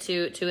specific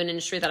to an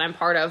industry that I'm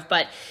part of.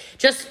 But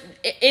just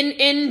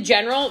in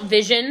general,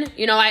 vision,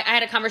 I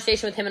had a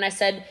conversation with him and I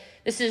said,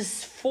 this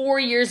is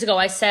 4 years ago.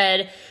 I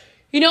said,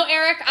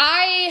 Eric,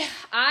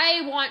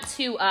 I want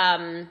to,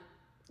 I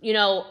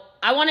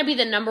want to be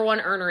the number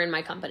one earner in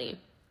my company.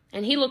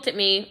 And he looked at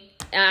me.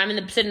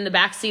 I'm sitting in the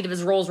back seat of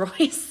his Rolls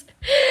Royce.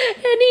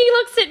 And he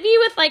looks at me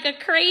with like a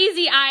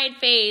crazy eyed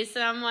face.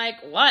 And I'm like,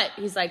 what?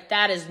 He's like,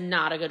 that is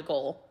not a good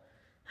goal.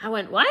 I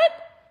went, what?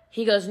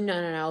 He goes,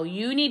 no.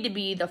 You need to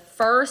be the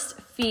first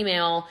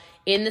female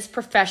in this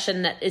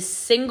profession that is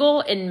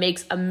single and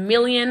makes $1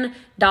 million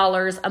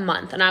a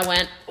month. And I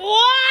went,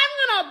 oh,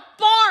 I'm going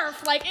to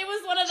barf. Like, it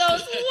was one of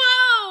those,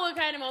 whoa,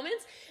 kind of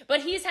moments.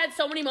 But he's had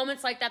so many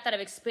moments like that have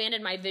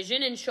expanded my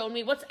vision and shown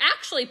me what's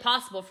actually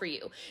possible for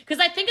you. Because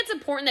I think it's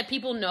important that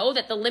people know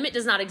that the limit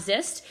does not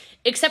exist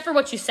except for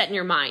what you set in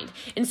your mind.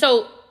 And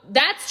so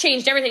that's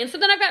changed everything. And so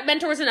then I've got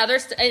mentors in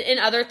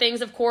other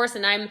things, of course.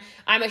 And I'm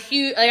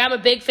a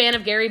big fan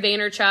of Gary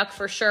Vaynerchuk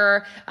for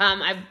sure.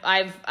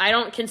 I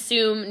don't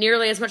consume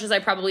nearly as much as I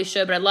probably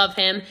should, but I love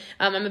him.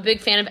 I'm a big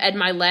fan of Ed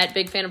Mylett,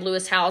 big fan of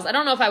Lewis Howes. I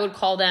don't know if I would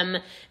call them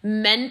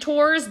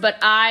mentors, but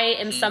I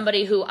am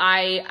somebody who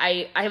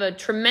I have a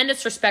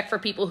tremendous respect for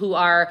people who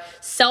are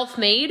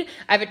self-made.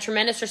 I have a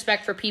tremendous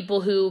respect for people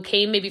who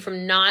came maybe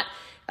from not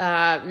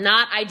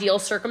ideal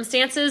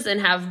circumstances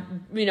and have,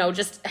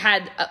 just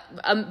had,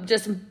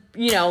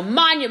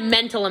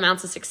 monumental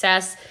amounts of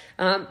success.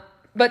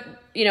 But,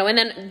 and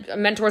then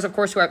mentors, of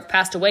course, who have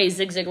passed away.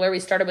 Zig Ziglar, we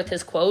started with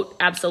his quote.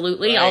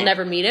 Absolutely. Right. I'll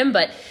never meet him,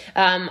 but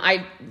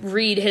I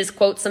read his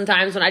quotes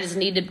sometimes when I just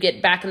need to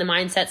get back in the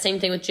mindset.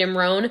 Same thing with Jim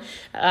Rohn.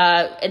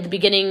 At the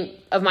beginning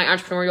of my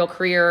entrepreneurial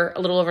career,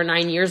 a little over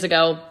 9 years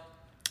ago,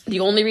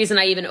 the only reason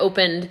I even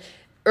opened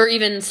or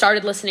even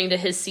started listening to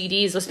his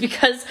CDs was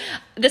because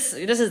this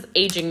is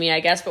aging me,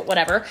 I guess, but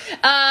whatever.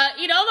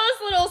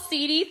 Those little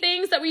CD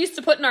things that we used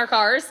to put in our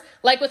cars,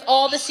 like with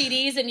all the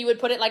CDs, and you would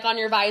put it like on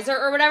your visor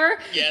or whatever.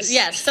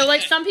 Yes. So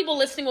like some people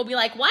listening will be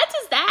like, what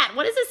is that?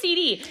 What is a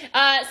CD?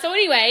 So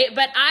anyway,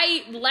 but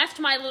I left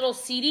my little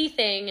CD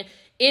thing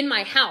in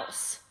my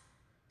house.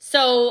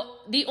 So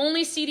the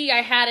only CD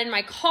I had in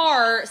my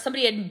car,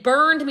 somebody had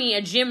burned me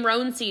a Jim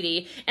Rohn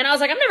CD. And I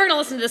was like, I'm never going to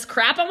listen to this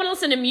crap. I want to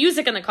listen to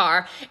music in the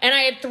car. And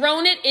I had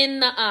thrown it in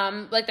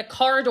the, the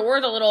car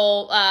door, the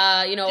little,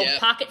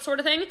 pocket sort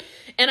of thing.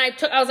 And I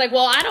was like,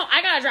 well,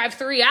 I got to drive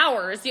 3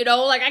 hours,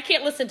 I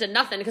can't listen to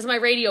nothing because my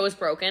radio was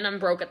broken. I'm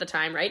broke at the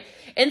time, right?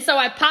 And so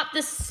I popped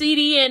this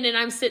CD in and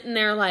I'm sitting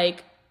there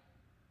like,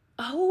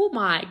 oh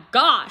my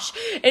gosh.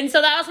 And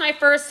so that was my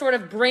first sort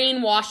of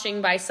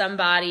brainwashing by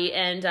somebody.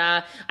 And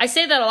I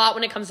say that a lot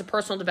when it comes to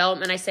personal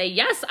development. I say,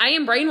 yes, I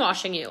am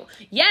brainwashing you.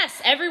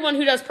 Yes, everyone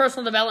who does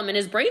personal development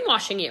is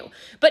brainwashing you.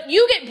 But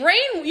you get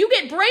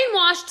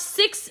brainwashed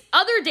 6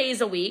 other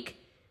days a week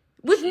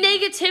with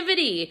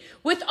negativity,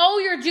 with, oh,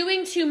 you're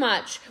doing too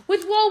much,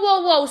 with,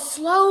 whoa,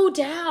 slow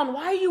down.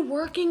 Why are you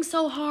working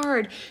so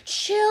hard?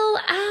 Chill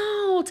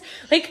out.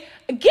 Like,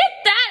 get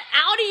that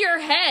out of your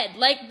head.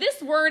 Like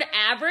this word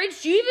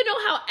average, do you even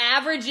know how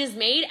average is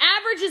made?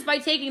 Average is by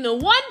taking the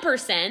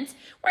 1%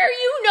 where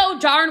you know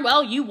darn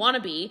well you want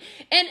to be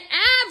and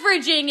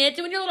averaging it,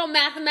 doing your little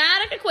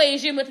mathematic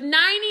equation with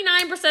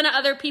 99% of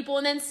other people.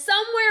 And then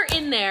somewhere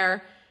in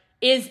there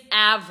is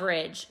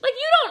average. Like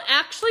you don't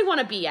actually want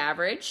to be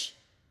average.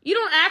 You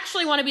don't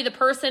actually want to be the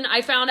person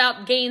I found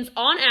out gains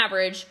on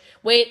average.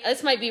 Wait,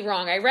 this might be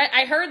wrong.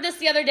 I heard this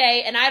the other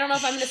day, and I don't know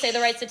if I'm going to say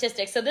the right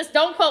statistics, so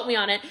don't quote me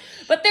on it.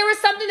 But there was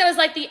something that was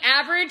like the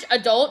average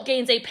adult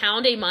gains a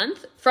pound a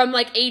month from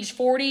like age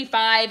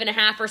 45 and a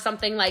half or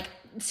something, like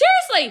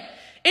seriously,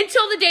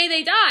 until the day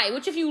they die.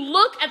 Which if you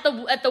look at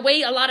the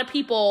way a lot of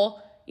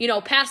people,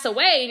 pass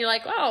away, and you're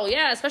like, oh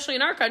yeah, especially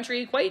in our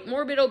country, quite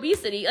morbid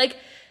obesity, like,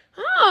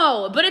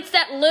 oh, but it's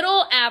that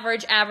little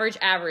average.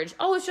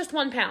 Oh, it's just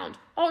 1 pound.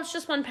 Oh, it's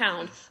just 1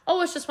 pound.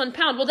 Oh, it's just 1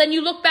 pound. Well, then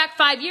you look back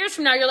 5 years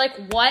from now, you're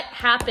like, what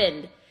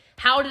happened?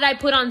 How did I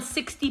put on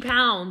 60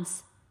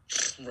 pounds?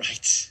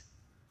 Right.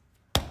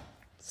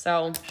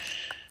 So,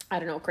 I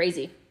don't know,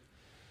 crazy.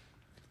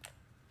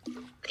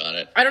 Got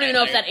it. I don't even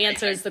know if that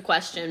answers the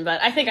question,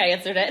 but I think I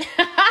answered it.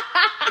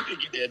 I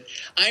think you did.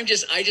 I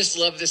just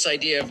love this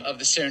idea of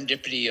the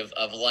serendipity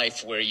of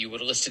life where you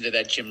would listen to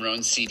that Jim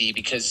Rohn CD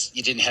because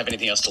you didn't have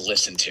anything else to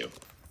listen to.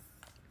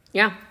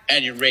 Yeah.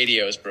 And your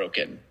radio is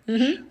broken,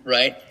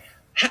 right?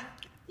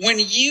 When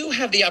you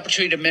have the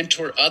opportunity to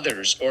mentor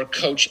others or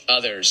coach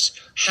others,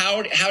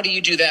 how do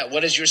you do that?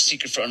 What is your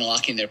secret for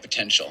unlocking their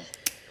potential?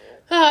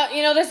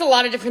 There's a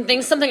lot of different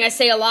things. Something I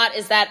say a lot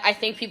is that I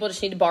think people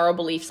just need to borrow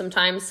belief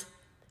sometimes.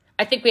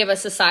 I think we have a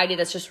society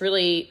that's just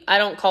really, I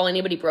don't call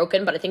anybody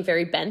broken, but I think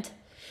very bent.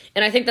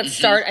 And I think I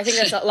think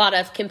there's a lot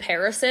of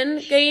comparison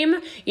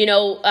game,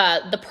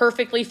 the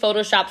perfectly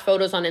photoshopped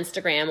photos on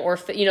Instagram or,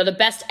 the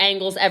best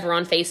angles ever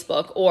on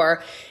Facebook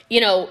or,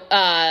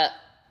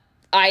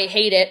 I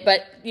hate it,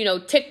 but,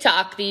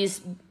 TikTok,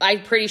 these,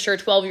 I'm pretty sure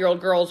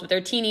 12-year-old girls with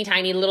their teeny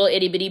tiny little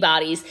itty bitty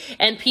bodies.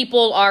 And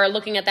people are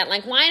looking at that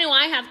like, why do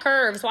I have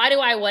curves? Why do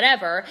I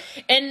whatever?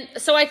 And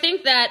so I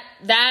think that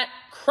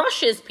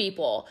crushes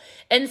people.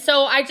 And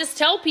so I just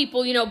tell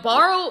people,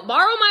 borrow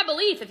my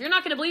belief. If you're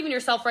not going to believe in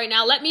yourself right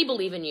now, let me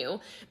believe in you,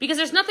 because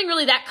there's nothing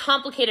really that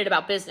complicated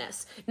about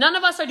business. None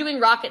of us are doing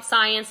rocket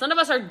science. None of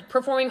us are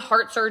performing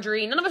heart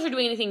surgery. None of us are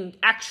doing anything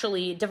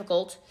actually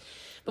difficult.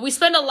 But we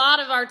spend a lot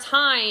of our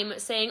time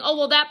saying, oh,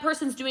 well, that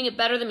person's doing it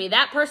better than me.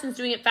 That person's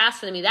doing it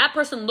faster than me. That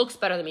person looks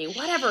better than me.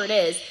 Whatever it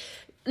is.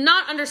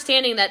 Not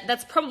understanding that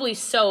that's probably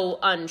so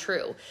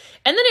untrue.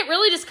 And then it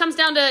really just comes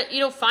down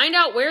to, find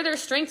out where their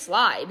strengths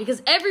lie,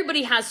 because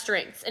everybody has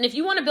strengths. And if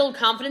you want to build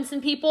confidence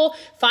in people,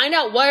 find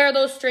out where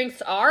those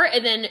strengths are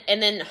and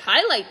then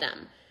highlight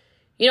them.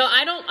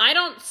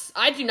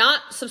 I do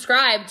not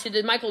subscribe to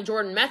the Michael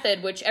Jordan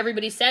method, which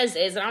everybody says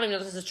is, and I don't even know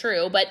if this is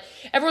true, but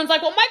everyone's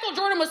like, well, Michael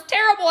Jordan was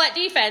terrible at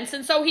defense,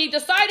 and so he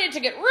decided to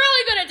get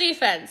really good at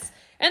defense.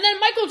 And then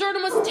Michael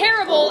Jordan was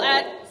terrible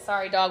at,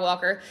 sorry, dog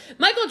walker.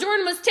 Michael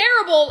Jordan was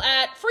terrible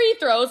at free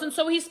throws, and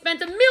so he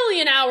spent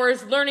 1,000,000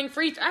 hours learning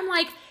I'm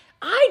like,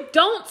 I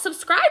don't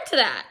subscribe to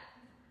that.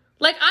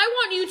 Like, I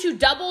want you to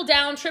double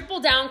down, triple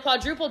down,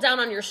 quadruple down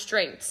on your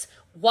strengths.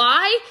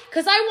 Why?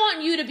 Because I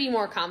want you to be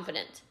more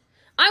confident.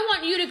 I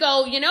want you to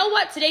go, you know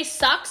what, today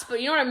sucks,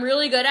 but you know what I'm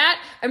really good at?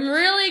 I'm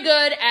really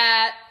good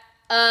at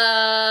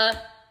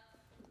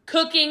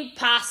cooking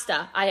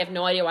pasta. I have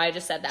no idea why I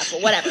just said that,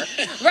 but whatever. Right?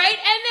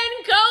 And then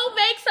go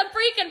make some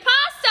freaking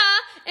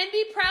pasta and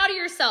be proud of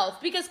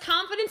yourself, because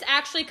confidence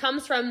actually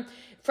comes from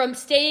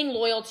staying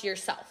loyal to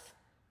yourself.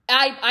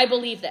 I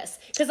believe this,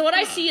 because what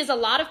I see is a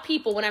lot of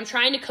people when I'm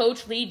trying to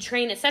coach, lead,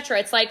 train, etc.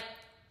 It's like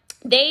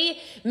they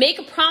make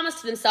a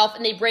promise to themselves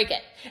and they break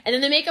it. And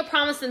then they make a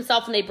promise to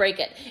themselves and they break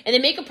it. And they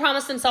make a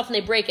promise to themselves and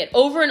they break it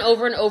over and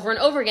over and over and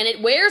over again.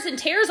 It wears and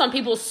tears on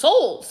people's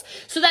souls,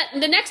 so that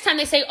the next time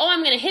they say, oh,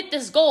 I'm going to hit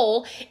this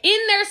goal, in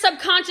their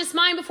subconscious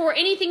mind before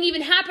anything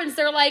even happens,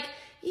 they're like,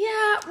 yeah,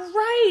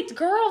 right,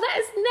 girl, that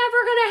is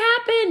never going to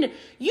happen.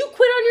 You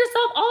quit on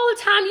yourself all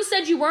the time. You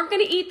said you weren't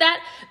going to eat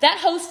that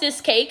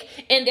Hostess cake,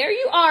 and there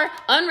you are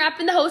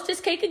unwrapping the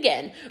Hostess cake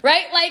again,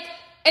 right? Like,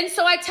 and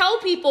so I tell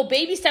people,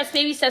 baby steps,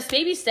 baby steps,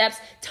 baby steps.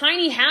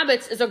 Tiny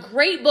Habits is a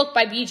great book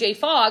by BJ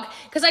Fogg,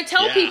 because I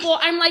tell people,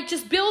 I'm like,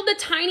 just build the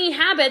tiny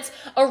habits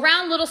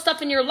around little stuff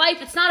in your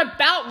life. It's not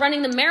about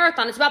running the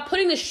marathon. It's about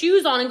putting the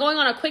shoes on and going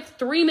on a quick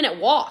 3-minute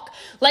walk.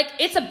 Like,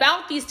 it's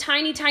about these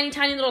tiny, tiny,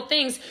 tiny little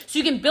things, so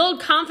you can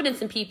build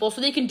confidence in people so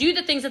they can do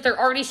the things that they're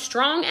already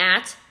strong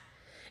at,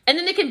 and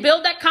then they can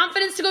build that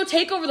confidence to go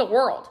take over the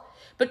world.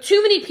 But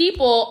too many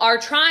people are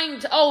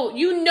trying to,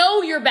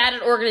 you're bad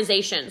at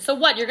organization. So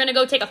what? You're going to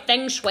go take a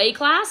feng shui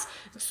class?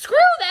 Screw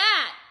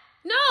that.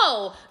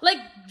 No. Like,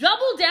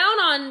 double down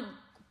on,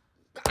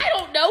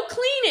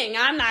 cleaning.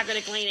 I'm not good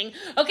at cleaning.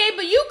 Okay,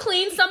 but you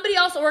clean, somebody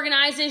else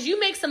organizes, you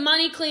make some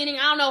money cleaning,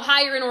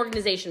 hire an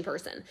organization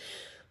person.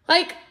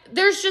 Like,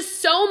 there's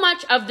just so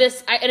much of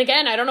this, and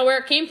again, I don't know where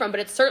it came from, but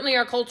it's certainly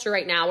our culture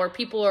right now where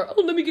people are,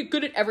 let me get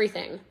good at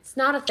everything. It's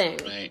not a thing.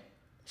 Right.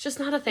 It's just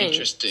not a thing.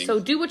 Interesting. So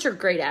do what you're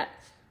great at.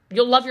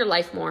 You'll love your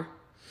life more.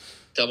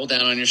 Double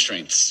down on your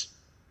strengths.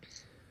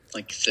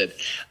 Like you said.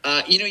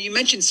 You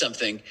mentioned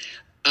something,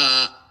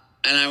 and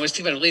I was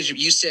thinking about leadership.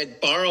 You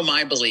said, borrow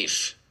my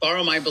belief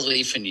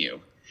in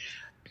you.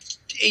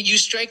 You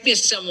strike me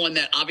as someone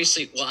that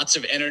obviously lots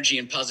of energy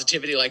and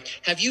positivity. Like,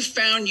 have you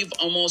found you've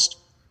almost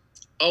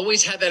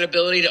always had that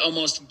ability to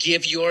almost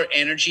give your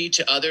energy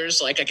to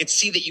others? Like, I could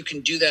see that you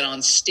can do that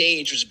on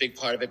stage was a big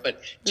part of it,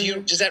 but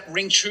does that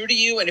ring true to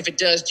you? And if it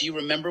does, do you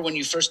remember when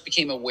you first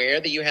became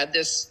aware that you had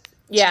this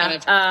kind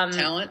of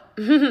talent?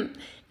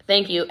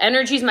 Thank you.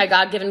 Energy is my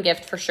God-given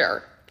gift for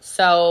sure.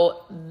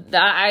 So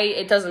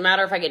it doesn't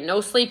matter if I get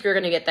no sleep, you're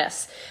going to get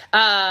this.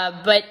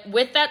 But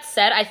with that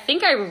said, I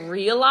think I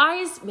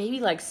realized maybe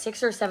like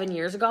 6 or 7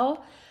 years ago,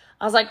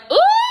 I was like, ooh,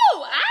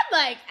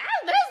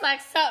 there's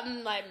like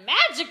something like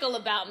magical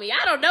about me.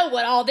 I don't know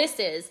what all this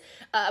is.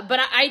 But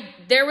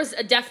there was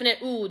a definite,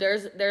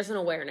 there's an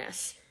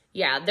awareness.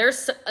 Yeah,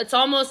 it's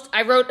almost,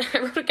 I wrote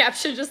a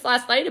caption just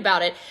last night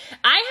about it.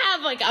 I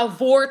have like a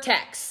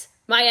vortex.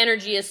 My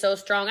energy is so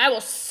strong, I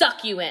will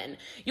suck you in.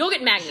 You'll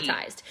get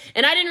magnetized.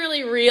 And I didn't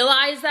really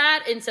realize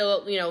that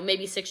until,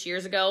 maybe 6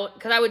 years ago,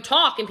 because I would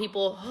talk and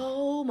people,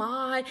 oh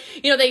my,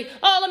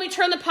 let me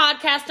turn the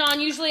podcast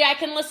on. Usually I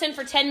can listen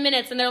for 10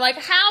 minutes and they're like,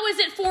 how is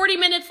it 40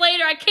 minutes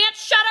later? I can't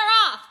shut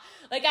her off.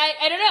 Like,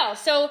 I don't know.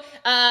 So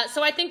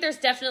I think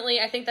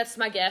I think that's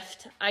my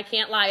gift. I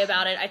can't lie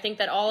about it. I think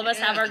that all of us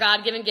have our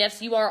God-given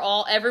gifts. You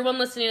are everyone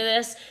listening to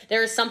this,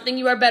 there is something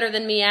you are better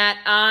than me at.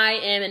 I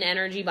am an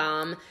energy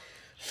bomb.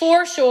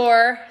 For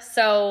sure.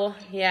 So,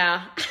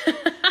 yeah.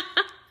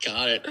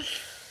 Got it.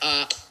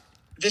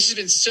 This has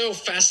been so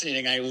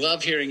fascinating. I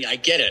love hearing. I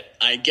get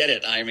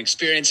it. I'm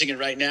experiencing it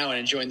right now and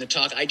enjoying the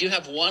talk. I do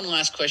have one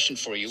last question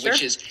for you, Sure.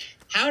 Which is,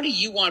 how do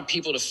you want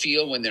people to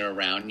feel when they're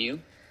around you?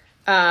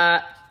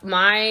 That's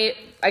a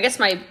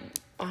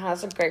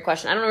great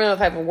question. I don't know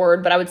if I have a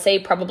word, but I would say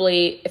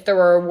probably if there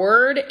were a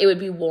word, it would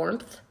be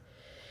warmth.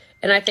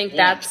 And I think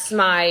that's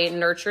my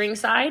nurturing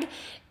side.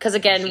 Because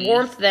again,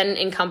 warmth then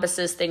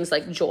encompasses things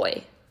like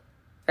joy,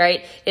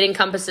 right? It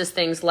encompasses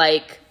things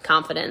like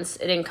confidence.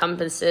 It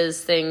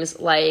encompasses things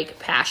like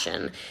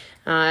passion,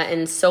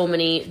 and so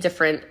many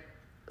different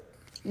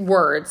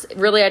words.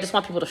 Really, I just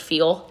want people to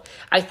feel.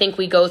 I think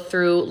we go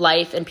through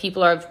life and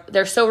people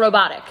they're so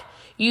robotic.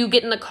 You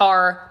get in the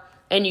car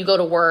and you go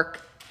to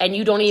work and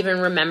you don't even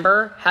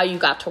remember how you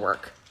got to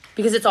work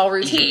because it's all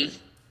routine.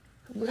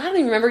 I don't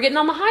even remember getting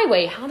on the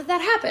highway. How did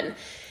that happen?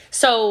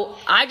 So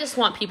I just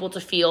want people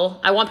to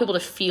feel. I want people to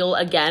feel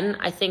again.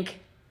 I think,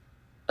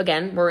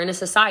 again, we're in a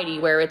society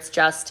where it's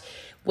just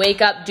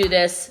wake up, do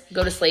this,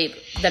 go to sleep,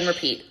 then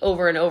repeat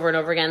over and over and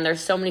over again.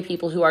 There's so many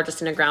people who are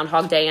just in a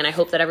Groundhog Day, and I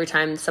hope that every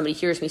time somebody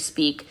hears me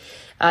speak,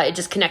 it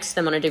just connects to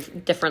them on a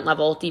different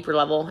level, deeper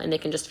level, and they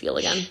can just feel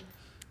again.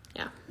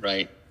 Yeah.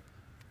 Right.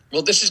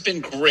 Well, this has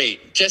been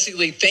great. Jessie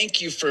Lee,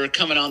 thank you for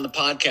coming on the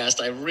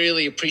podcast. I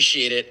really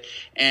appreciate it.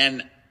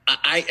 And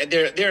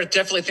there are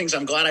definitely things.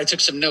 I'm glad I took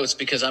some notes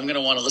because I'm going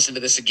to want to listen to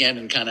this again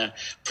and kind of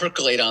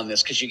percolate on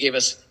this because you gave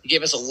us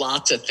a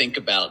lot to think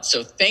about.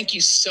 So thank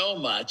you so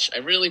much. I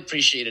really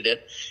appreciated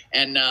it.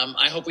 And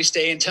I hope we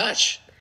stay in touch.